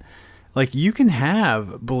hearing it, like you can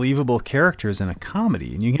have believable characters in a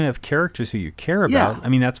comedy, and you can have characters who you care about. Yeah. I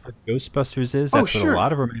mean, that's what Ghostbusters is. That's what a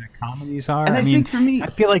lot of romantic comedies are. And I think for me,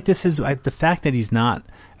 I feel like this is the fact that he's not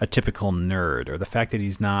a typical nerd, or the fact that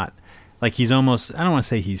he's not like he's almost. I don't want to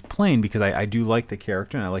say he's plain because I do like the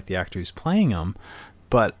character and I like the actor who's playing him,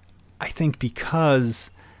 but I think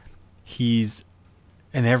because he's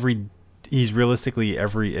realistically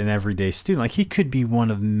an everyday student. Like he could be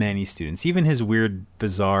one of many students. Even his weird,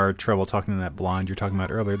 bizarre trouble talking to that blonde you're talking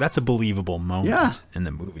about earlier, that's a believable moment in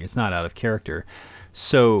the movie. It's not out of character.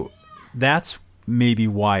 So that's maybe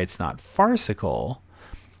why it's not farcical.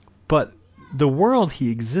 But the world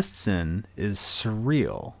he exists in is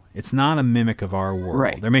surreal. It's not a mimic of our world.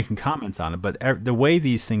 Right. They're making comments on it, but the way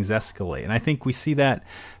these things escalate, and I think we see that.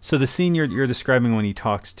 So the scene you're describing when he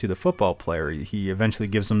talks to the football player, he eventually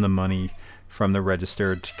gives him the money from the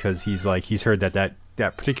register because he's heard that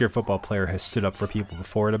particular football player has stood up for people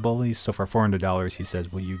before at a Bullies. So for $400, he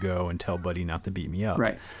says, "Will you go and tell Buddy not to beat me up?"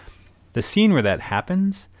 Right. The scene where that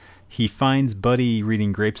happens, he finds Buddy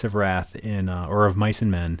reading Grapes of Wrath or of Mice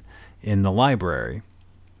and Men in the library.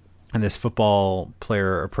 And this football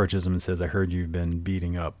player approaches him and says, "I heard you've been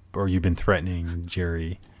beating up or you've been threatening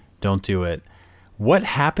Jerry. Don't do it." What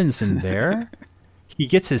happens in there? He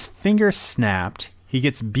gets his finger snapped. He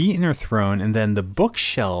gets beaten or thrown, and then the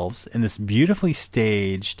bookshelves in this beautifully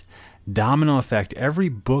staged domino effect. Every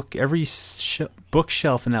bookshelf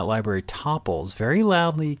in that library topples very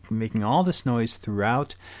loudly, making all this noise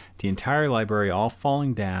throughout the entire library, all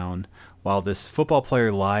falling down, while this football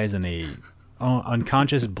player lies in a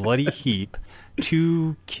unconscious, bloody heap.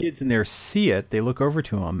 Two kids in there see it. They look over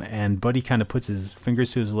to him, and Buddy kind of puts his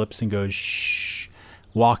fingers to his lips and goes, "Shh,"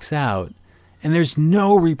 walks out. And there's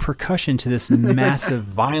no repercussion to this massive,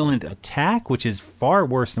 violent attack, which is far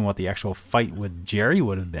worse than what the actual fight with Jerry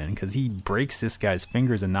would have been, because he breaks this guy's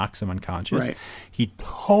fingers and knocks him unconscious. Right. He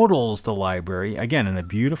totals the library, again, in a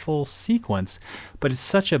beautiful sequence, but it's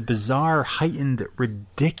such a bizarre, heightened,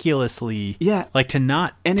 ridiculously... Yeah. Like,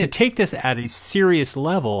 to take this at a serious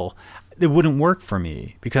level... It wouldn't work for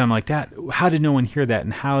me because I'm like, that. How did no one hear that?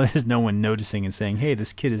 And how is no one noticing and saying, "Hey,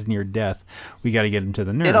 this kid is near death. We got to get him to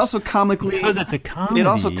the nurse." It also comically, because it's a comedy. It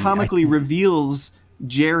also comically reveals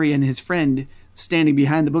Jerry and his friend standing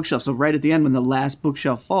behind the bookshelf. So right at the end, when the last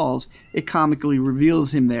bookshelf falls, it comically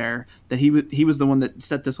reveals him there, that he was the one that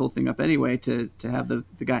set this whole thing up anyway to have the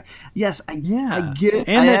guy. Yes, I get.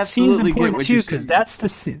 And I that scene's absolutely important get what too, you're because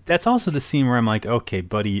saying. that's also the scene where I'm like, okay,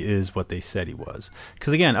 Buddy is what they said he was.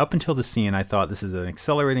 Because again, up until the scene, I thought this is an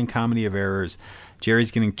accelerating comedy of errors.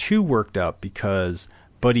 Jerry's getting too worked up because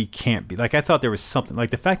Buddy can't be. Like, I thought there was something,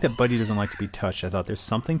 like the fact that Buddy doesn't like to be touched. I thought there's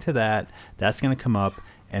something to that. That's going to come up.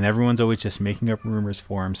 And everyone's always just making up rumors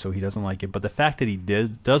for him, so he doesn't like it. But the fact that he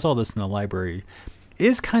does all this in the library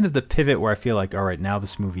is kind of the pivot where I feel like, all right, now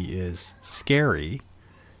this movie is scary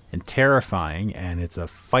and terrifying, and it's a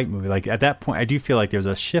fight movie. Like, at that point, I do feel like there's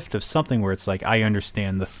a shift of something where it's like, I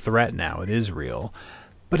understand the threat now. It is real.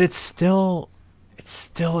 But it's still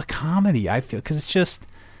a comedy, I feel, because it's just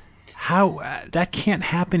how that can't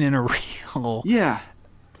happen in a real... Yeah.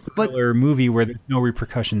 But movie where there's no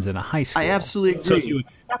repercussions in a high school. I absolutely agree. So if you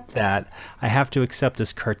accept that, I have to accept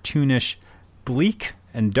this cartoonish, bleak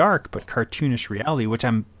and dark, but cartoonish reality, which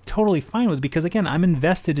I'm totally fine with because, again, I'm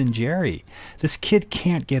invested in Jerry. This kid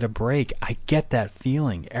can't get a break. I get that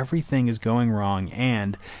feeling. Everything is going wrong,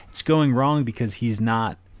 and it's going wrong because he's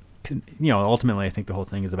not... ultimately, I think the whole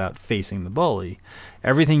thing is about facing the bully.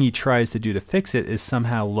 Everything he tries to do to fix it is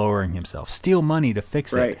somehow lowering himself. Steal money to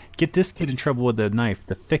fix it. Get this kid in trouble with a knife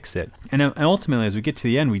to fix it. And ultimately, as we get to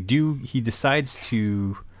the end, he decides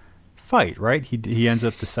to fight, right? He ends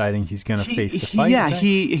up deciding he's going to face the fight. Yeah,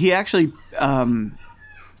 he actually...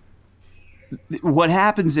 what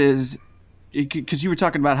happens is... Because you were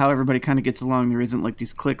talking about how everybody kind of gets along, there isn't like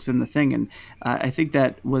these cliques in the thing, and I think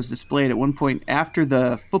that was displayed at one point after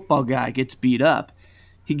the football guy gets beat up.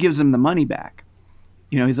 He gives him the money back.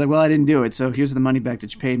 He's like, "Well, I didn't do it, so here's the money back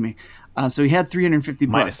that you paid me." So he had $350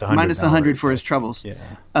 minus $100 for his troubles. Yeah.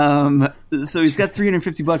 So he's got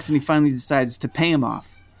 $350, and he finally decides to pay him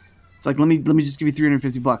off. It's like, let me just give you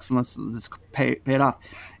 $350, and let's pay it off.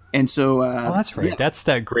 And so, that's right. Yeah. That's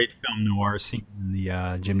that great film noir scene in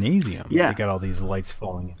the gymnasium. Yeah, they got all these lights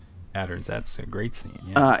falling in patterns. That's a great scene.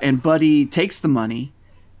 Yeah. And Buddy takes the money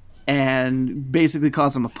and basically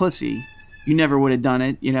calls him a pussy. You never would have done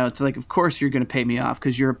it. It's like, of course you're going to pay me off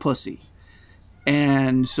because you're a pussy.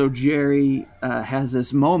 And so Jerry has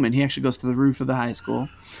this moment. He actually goes to the roof of the high school,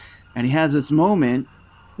 and he has this moment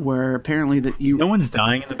where apparently no one's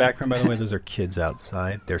dying in the background, by the way. Those are kids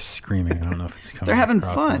outside. They're screaming. I don't know if it's coming. They're having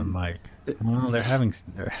across fun. On the mic. Well, they're having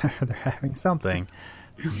something.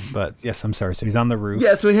 But yes, I'm sorry. So he's on the roof.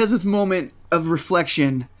 Yeah. So he has this moment of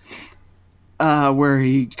reflection where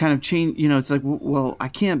he kind of changed. It's like, well, I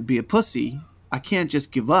can't be a pussy. I can't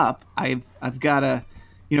just give up. I've got to.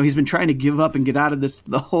 He's been trying to give up and get out of this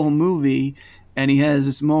the whole movie, and he has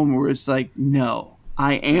this moment where it's like, no,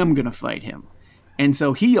 I am gonna fight him. And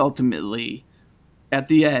so he ultimately, at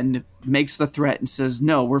the end, makes the threat and says,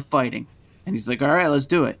 "No, we're fighting." And he's like, "All right, let's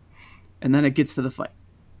do it." And then it gets to the fight.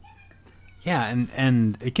 Yeah,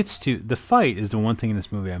 and it gets to the fight is the one thing in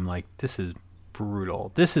this movie I'm like, this is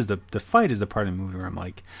brutal. This is the fight is the part of the movie where I'm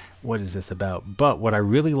like, what is this about? But what I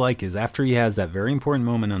really like is after he has that very important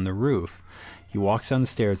moment on the roof, He walks down the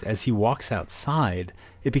stairs. As he walks outside,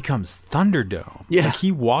 it becomes Thunderdome. Yeah. Like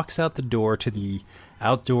he walks out the door to the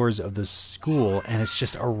outdoors of the school, and it's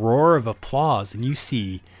just a roar of applause. And you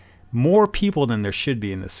see more people than there should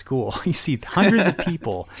be in the school. You see hundreds of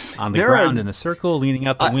people on the ground in a circle, leaning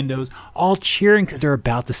out the windows, all cheering because they're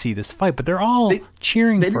about to see this fight. But they're all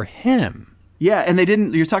cheering for him. Yeah, and they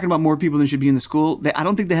didn't. You're talking about more people than should be in the school. I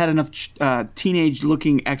don't think they had enough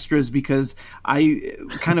teenage-looking extras because I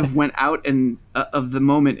kind of went out and of the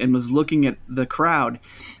moment and was looking at the crowd,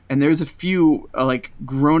 and there's a few like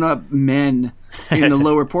grown-up men in the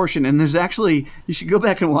lower portion, and there's actually, you should go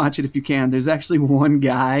back and watch it if you can. There's actually one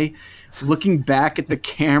guy looking back at the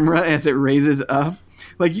camera as it raises up.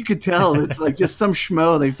 Like you could tell it's like just some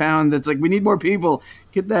schmo they found that's like, we need more people.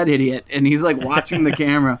 Get that idiot, and he's like watching the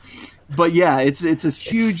camera. But yeah, it's a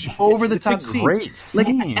huge over the top scene. Great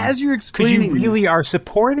scene. Like as you're explaining, because you really this, are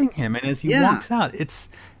supporting him, and as he walks out,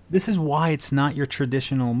 this is why it's not your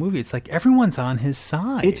traditional movie. It's like everyone's on his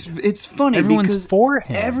side. It's funny. Everyone's because for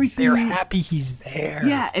him. Everything, they're happy he's there.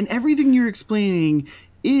 Yeah, and everything you're explaining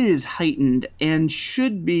is heightened and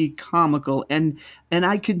should be comical, and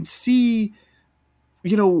I can see,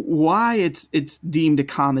 why it's deemed a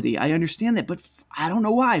comedy. I understand that, but I don't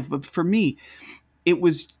know why. But for me, it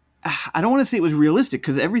was. I don't want to say it was realistic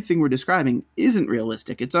because everything we're describing isn't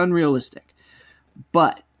realistic. It's unrealistic.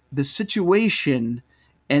 But the situation,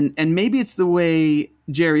 and maybe it's the way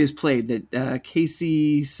Jerry is played, that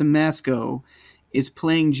Casey Siemaszko is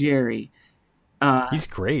playing Jerry. He's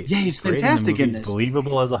great. Yeah, he's great fantastic in in this. this.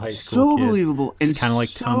 Believable as a high school kid. So believable. It's and kind of like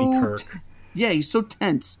so Tommy Kirk. Yeah, he's so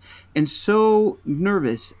tense and so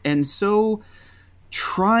nervous and so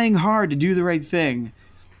trying hard to do the right thing.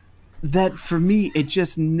 That for me, it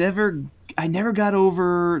just I never got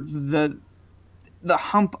over the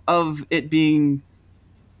hump of it being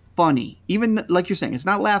funny. Even like you're saying, it's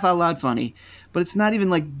not laugh out loud funny, but it's not even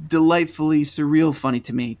like delightfully surreal funny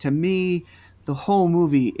to me. To me, the whole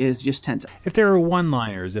movie is just tense. If there were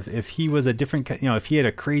one-liners, if he was a different, if he had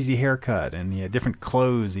a crazy haircut and he had different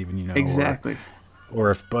clothes, even, exactly. Or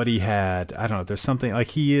if Buddy had, I don't know, there's something like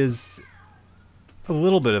he is a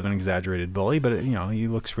little bit of an exaggerated bully, but he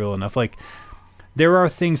looks real enough. Like there are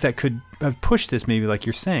things that could have pushed this, maybe like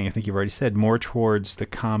you're saying, I think you've already said, more towards the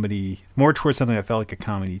comedy, more towards something that felt like a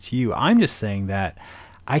comedy to you. I'm just saying that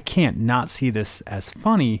I can't not see this as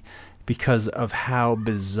funny because of how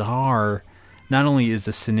bizarre not only is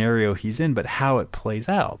the scenario he's in, but how it plays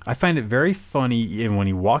out. I find it very funny, and when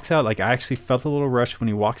he walks out, like I actually felt a little rush when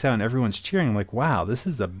he walks out and everyone's cheering. I'm like, wow, this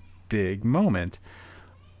is a big moment.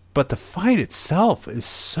 But the fight itself is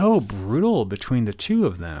so brutal between the two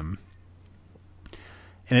of them.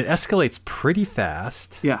 And it escalates pretty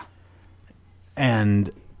fast. Yeah. And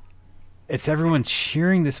it's everyone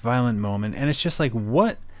cheering this violent moment. And it's just like,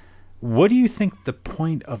 what do you think the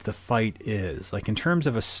point of the fight is? Like in terms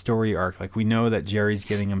of a story arc, like we know that Jerry's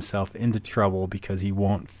getting himself into trouble because he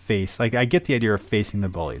won't face, like I get the idea of facing the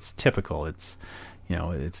bully. It's typical. It's,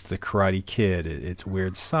 it's the Karate Kid. It's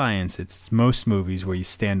Weird Science. It's most movies where you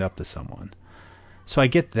stand up to someone. So I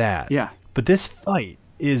get that. Yeah. But this fight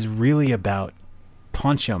is really about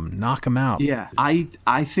punch him, knock him out. Yeah. I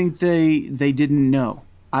think they didn't know.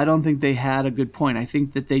 I don't think they had a good point. I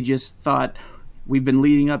think that they just thought we've been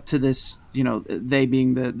leading up to this, they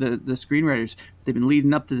being the screenwriters, they've been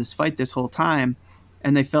leading up to this fight this whole time.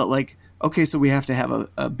 And they felt like, okay, so we have to have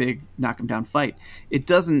a big knock him down fight. It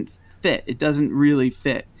doesn't fit. It doesn't really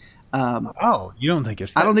fit. You don't think it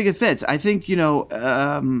fits? I don't think it fits. I think, I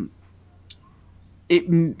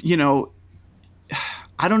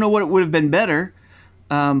don't know what it would have been better,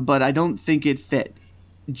 but I don't think it fit.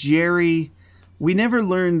 Jerry, we never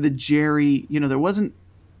learned that Jerry, there wasn't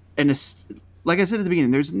like I said at the beginning,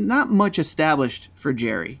 there's not much established for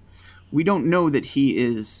Jerry. We don't know that he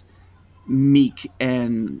is meek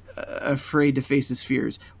and afraid to face his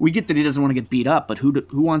fears. We get that he doesn't want to get beat up, but who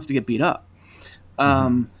wants to get beat up?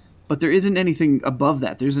 But there isn't anything above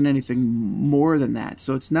that. There isn't anything more than that.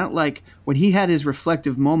 So it's not like when he had his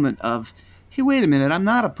reflective moment of, hey, wait a minute, I'm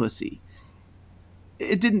not a pussy.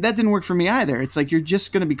 That didn't work for me either. It's like you're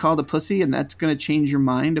just going to be called a pussy and that's going to change your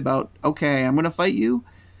mind about, okay, I'm going to fight you.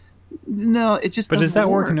 No, it just doesn't work. But does that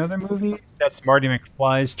work in another movie? That's Marty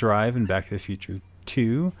McFly's Drive and Back to the Future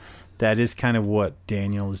 2. That is kind of what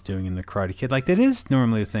Daniel is doing in The Karate Kid. Like, that is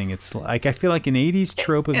normally the thing. It's like, I feel like an 80s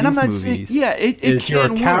trope of these movies. Saying, yeah, it is can you're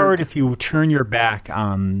a coward work if you turn your back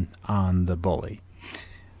on the bully.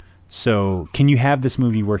 So, can you have this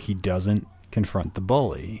movie where he doesn't confront the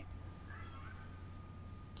bully?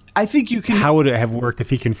 I think you can. How would it have worked if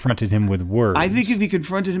he confronted him with words? I think if he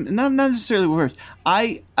confronted him, not necessarily with words.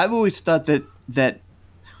 I've always thought that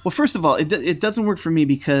Well, first of all, it doesn't work for me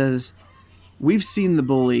because we've seen the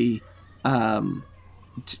bully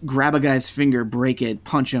grab a guy's finger, break it,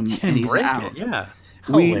 punch him, and he's break out. it, yeah.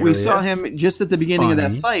 We saw Hilarious. him just at the beginning of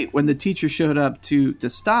Funny. that fight when the teacher showed up to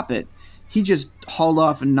stop it. He just hauled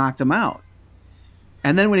off and knocked him out.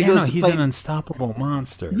 And then when he goes to he's fight, an unstoppable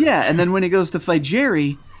monster. yeah, and then when he goes to fight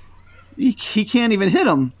Jerry, he can't even hit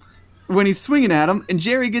him when he's swinging at him, and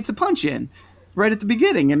Jerry gets a punch in right at the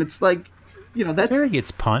beginning, and it's like, that's Jerry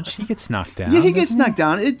gets punched. He gets knocked down. yeah, he gets doesn't knocked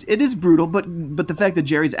down. It is brutal, but the fact that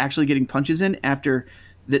Jerry's actually getting punches in after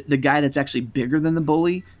the guy that's actually bigger than the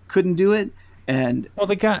bully couldn't do it, and Well,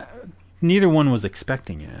 the guy, neither one was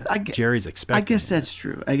expecting it. gue- Jerry's expecting. I guess that's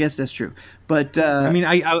true. But I mean,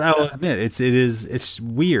 I'll admit it's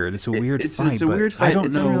weird. It's a weird fight. It's a but weird fight. I don't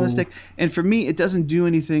It's know. unrealistic, and for me, it doesn't do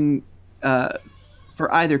anything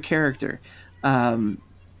for either character,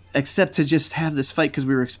 except to just have this fight because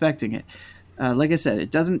we were expecting it. Like I said,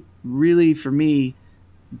 it doesn't really, for me,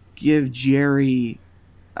 give Jerry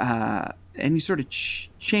any sort of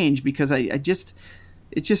change because it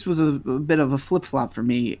just was a bit of a flip flop for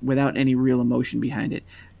me without any real emotion behind it.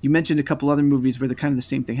 You mentioned a couple other movies where the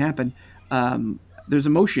same thing happened. There's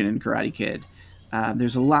emotion in Karate Kid.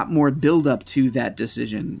 There's a lot more build up to that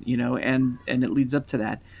decision, and it leads up to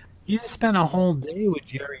that. You just spent a whole day with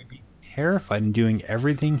Jerry being terrified and doing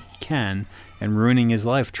everything he can and ruining his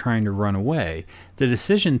life trying to run away. The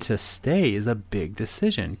decision to stay is a big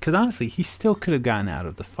decision because honestly, he still could have gotten out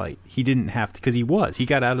of the fight. He didn't have to because he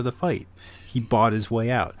got out of the fight. He bought his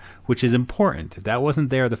way out, which is important. If that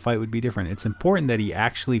wasn't there, the fight would be different. It's important that he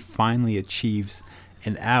actually finally achieves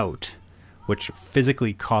an out, which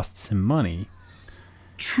physically costs him money.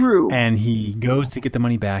 True. And he goes to get the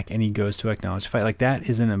money back and he goes to acknowledge the fight. Like that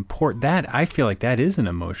is I feel like that is an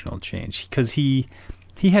emotional change because he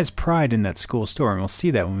has pride in that school store, and we'll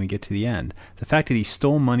see that when we get to the end. The fact that he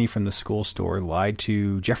stole money from the school store, lied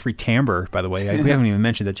to Jeffrey Tambor, by the way. We haven't even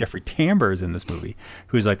mentioned that Jeffrey Tambor is in this movie,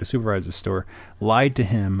 who's like the supervisor of the store, lied to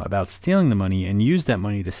him about stealing the money and used that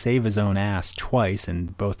money to save his own ass twice,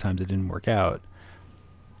 and both times it didn't work out.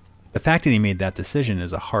 The fact that he made that decision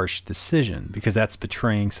is a harsh decision because that's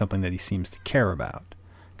betraying something that he seems to care about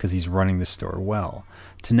because he's running the store well.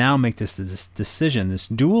 To now make this decision, this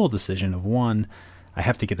dual decision of one, I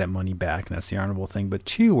have to get that money back, and that's the honorable thing. But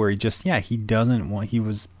two, where he doesn't want,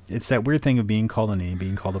 it's that weird thing of being called a name,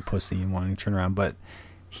 being called a pussy and wanting to turn around. But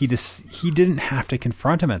he didn't have to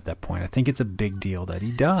confront him at that point. I think it's a big deal that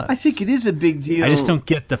he does. I think it is a big deal. I just don't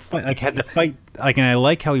get the fight. And I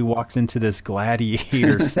like how he walks into this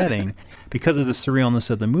gladiator setting because of the surrealness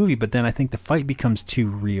of the movie. But then I think the fight becomes too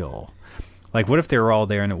real. Like, what if they were all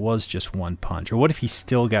there and it was just one punch? Or what if he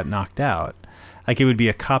still got knocked out? Like, it would be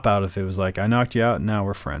a cop-out if it was like, I knocked you out, and now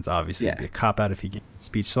we're friends. Obviously, Yeah. It'd be a cop-out if he gave a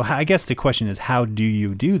speech. So I guess the question is, how do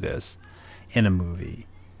you do this in a movie?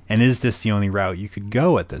 And is this the only route you could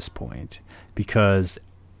go at this point? Because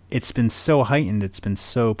it's been so heightened, it's been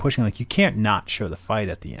so pushing. Like, you can't not show the fight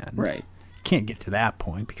at the end. Right. You can't get to that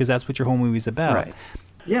point because that's what your whole movie's about. Right.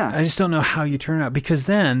 Yeah. I just don't know how you turn out because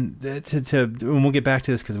then, and we'll get back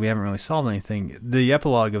to this because we haven't really solved anything. The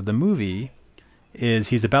epilogue of the movie is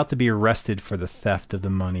he's about to be arrested for the theft of the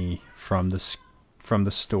money from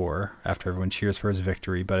the store after everyone cheers for his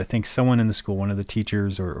victory. But I think someone in the school, one of the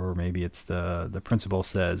teachers or maybe it's the principal,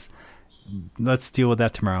 says, let's deal with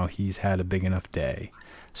that tomorrow. He's had a big enough day.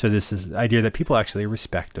 So this is the idea that people actually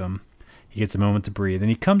respect him. He gets a moment to breathe. And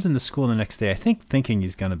he comes into school the next day, I think thinking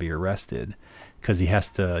he's going to be arrested because he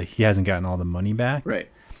hasn't gotten all the money back. Right.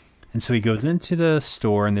 And so he goes into the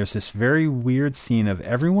store, and there's this very weird scene of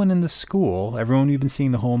everyone in the school, everyone we've been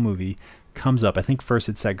seeing the whole movie, comes up. I think first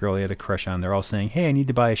it's that girl he had a crush on. They're all saying, hey, I need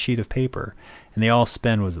to buy a sheet of paper. And they all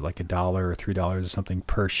spend, was it like $1 or $3 or something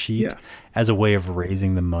per sheet as a way of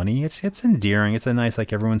raising the money. It's endearing. It's a nice,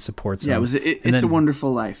 like everyone supports them. Yeah, it's a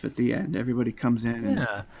Wonderful Life at the end. Everybody comes in.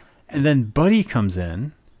 And then Buddy comes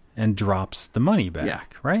in and drops the money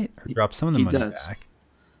back, right? Or drops some of the money back.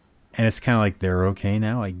 And it's kind of like they're okay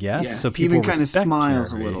now, I guess. Yeah, so he people even kind of respect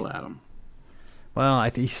smiles Jerry. a little at him. Well,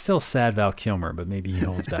 he's still sad Val Kilmer, but maybe he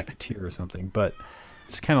holds back a tear or something. But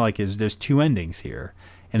it's kind of like there's two endings here.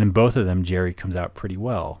 And in both of them, Jerry comes out pretty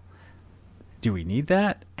well. Do we need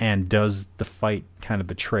that? And does the fight kind of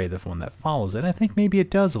betray the one that follows it? I think maybe it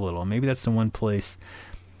does a little. Maybe that's the one place.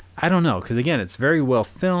 I don't know, because again, it's very well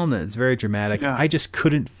filmed and it's very dramatic. Yeah. I just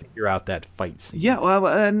couldn't figure out that fight scene. Yeah, well,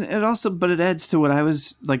 and it also, but it adds to what I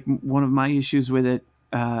was like. One of my issues with it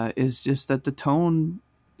is just that the tone,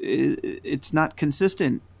 it's not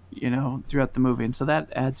consistent, throughout the movie, and so that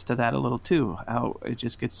adds to that a little too. How it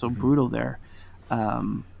just gets so brutal there.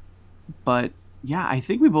 But yeah, I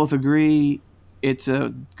think we both agree it's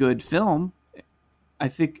a good film. I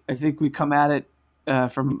think we come at it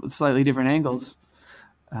from slightly different angles,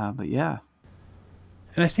 but yeah.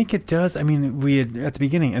 And I think it does. I mean, we had at the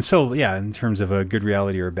beginning, and so yeah, in terms of a good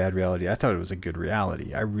reality or a bad reality, I thought it was a good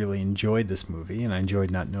reality. I really enjoyed this movie, and I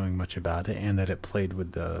enjoyed not knowing much about it, and that it played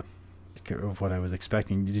with of what I was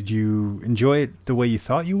expecting. Did you enjoy it the way you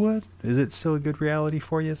thought you would? Is it still a good reality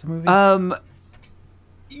for you as a movie?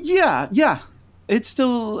 Yeah, it's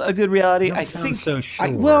still a good reality. You don't I sound think. so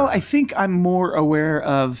sure. I think I'm more aware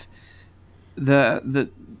of the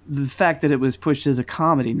fact that it was pushed as a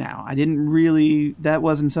comedy now. I didn't really. That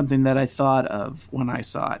wasn't something that I thought of when I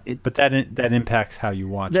saw it. But that impacts how you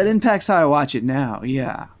watch That it. impacts how I watch it now.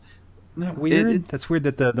 Yeah. Isn't that weird? It- That's weird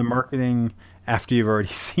that the marketing after you've already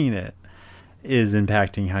seen it is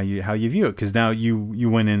impacting how you view it, because now you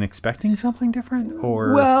went in expecting something different,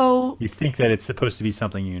 or Well, you think that it's supposed to be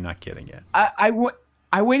something you're not getting it. I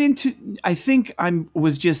went into. I think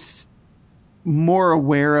was just more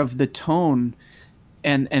aware of the tone,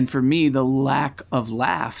 and for me the lack of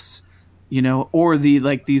laughs, or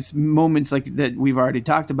the these moments like that we've already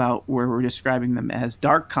talked about where we're describing them as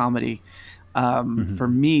dark comedy. For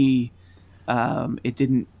me, it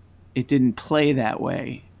didn't play that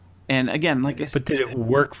way. And again, like I said, But did it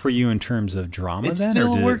work for you in terms of drama? it then,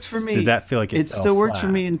 still or works for me. Did that feel like it fell still works for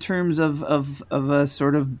flat? me in terms of a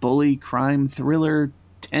sort of bully crime thriller,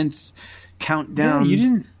 tense countdown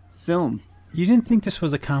Yeah, film. you didn't think this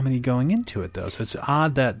was a comedy going into it, though. So it's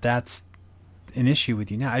odd that that's an issue with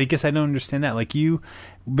you now. I guess I don't understand that. Like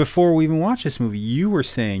before we even watched this movie, you were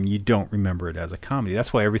saying you don't remember it as a comedy.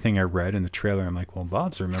 That's why everything I read in the trailer, I'm like, well,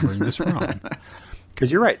 Bob's remembering this wrong. Because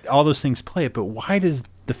you're right, all those things play it. But why does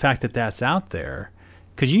the fact that that's out there?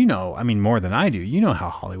 Because more than I do, you know how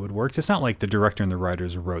Hollywood works. It's not like the director and the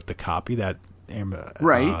writers wrote the copy that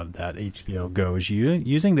Right. that HBO Go is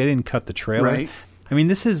using. They didn't cut the trailer. Right. I mean,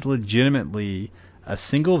 this is legitimately a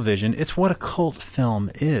single vision. It's what a cult film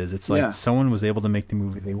is. It's like someone was able to make the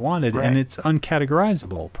movie they wanted, Right. and it's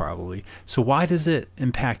uncategorizable probably. So why does it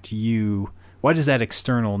impact you? Why does that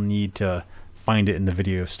external need to find it in the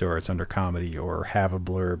video store, it's under comedy, or have a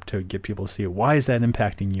blurb to get people to see it? Why is that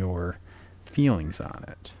impacting your feelings on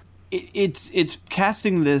it? It's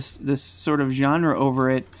casting this sort of genre over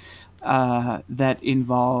it that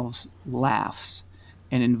involves laughs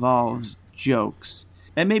and involves jokes.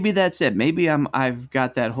 And maybe that's it. Maybe I've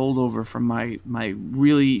got that holdover from my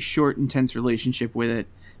really short, intense relationship with it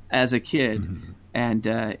as a kid,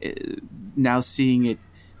 and now seeing it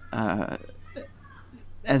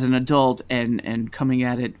as an adult and coming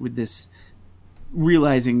at it with this,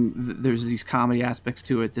 realizing there's these comedy aspects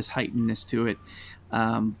to it, this heightenedness to it,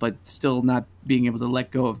 but still not being able to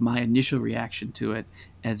let go of my initial reaction to it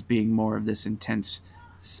as being more of this intense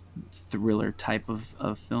thriller type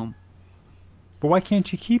of film. But why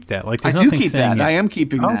can't you keep that? Like, I there's do nothing keep saying that. it- I am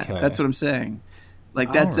keeping that. Okay. That's what I'm saying. Like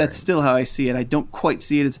All that's right. still how I see it. I don't quite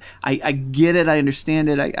see it as I get it. I understand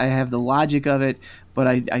it. I have the logic of it, but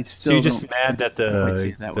I So still you're just don't mad that quite see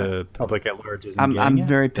it that way. the public at large isn't I'm getting it?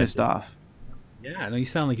 very That- pissed off. Yeah, no, you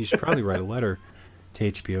sound like you should probably write a letter to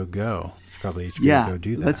HBO Go. Probably HBO Yeah, Go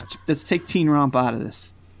do that. let's take Teen Romp out of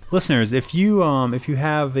this. Listeners, if you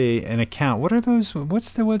have an account, what are those?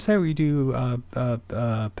 What's the website where you do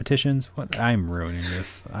petitions? What? I'm ruining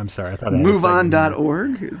this. I'm sorry. I thought I had a segment.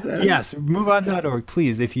 MoveOn.org. Is that Yes, moveon.org.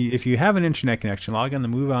 Please, if you have an internet connection, log on to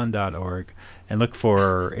moveon.org and look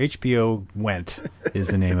for HBO Went is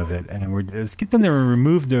the name of it, and let's get them to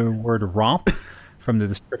remove the word romp from the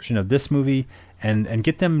description of this movie, and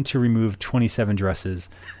get them to remove 27 Dresses,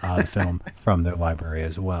 the film, from their library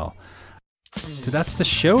as well. So that's the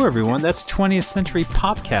show, everyone. That's 20th Century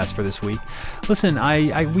Popcast for this week. Listen,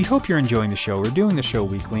 we hope you're enjoying the show. We're doing the show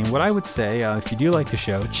weekly, and what I would say, if you do like the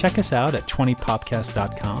show, check us out at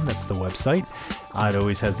 20popcast.com. That's the website. It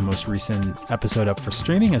always has the most recent episode up for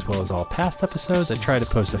streaming, as well as all past episodes. I try to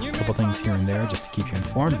post a couple things here and there just to keep you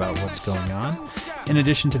informed about what's going on. In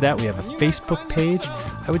addition to that, we have a Facebook page.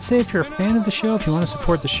 I would say if you're a fan of the show, if you want to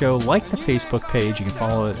support the show, like the Facebook page. You can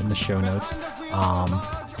follow it in the show notes.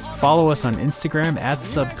 Follow us on Instagram at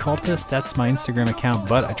Subcultist. That's my Instagram account,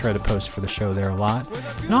 but I try to post for the show there a lot.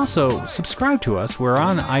 And also, subscribe to us. We're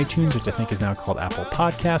on iTunes, which I think is now called Apple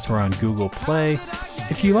Podcasts. We're on Google Play.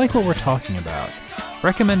 If you like what we're talking about,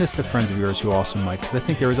 recommend us to friends of yours who also might, because I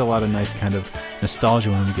think there is a lot of nice kind of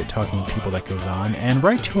nostalgia when we get talking to people that goes on. And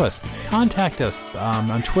write to us. Contact us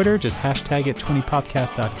on Twitter. Just hashtag it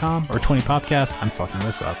 20popcast.com or 20popcast. I'm fucking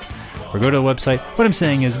this up. or go to the website. What I'm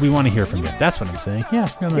saying is we want to hear from you. That's what I'm saying. Yeah.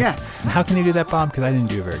 Yeah. And how can they do that, Bob? Because I didn't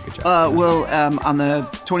do a very good job. On the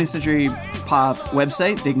 20th Century Pop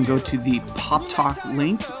website, they can go to the Pop Talk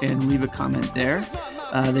link and leave a comment there.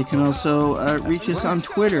 They can also reach us on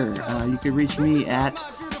Twitter. You can reach me at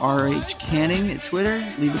RH Canning at Twitter.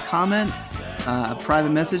 Leave a comment.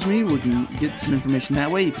 Private message me. We can get some information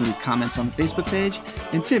that way. You can leave comments on the Facebook page.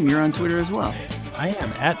 And Tim, you're on Twitter as well. I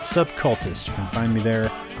am at Subcultist. You can find me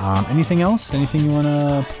there. Anything else? Anything you want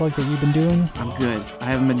to plug that you've been doing? I'm good. I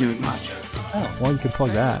haven't been doing much. Oh, well, you could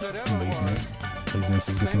plug that. Laziness. Laziness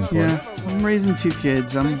is a good thing to plug. Yeah, I'm raising 2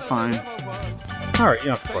 kids. I'm fine. All right, you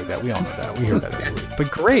don't have to plug that. We all know that. We hear that every week.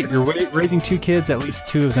 But great, you're raising 2 kids, at least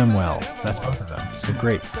 2 of them well. That's both of them. So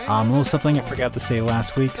great. A little something I forgot to say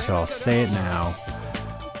last week, so I'll say it now.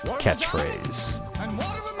 Catchphrase.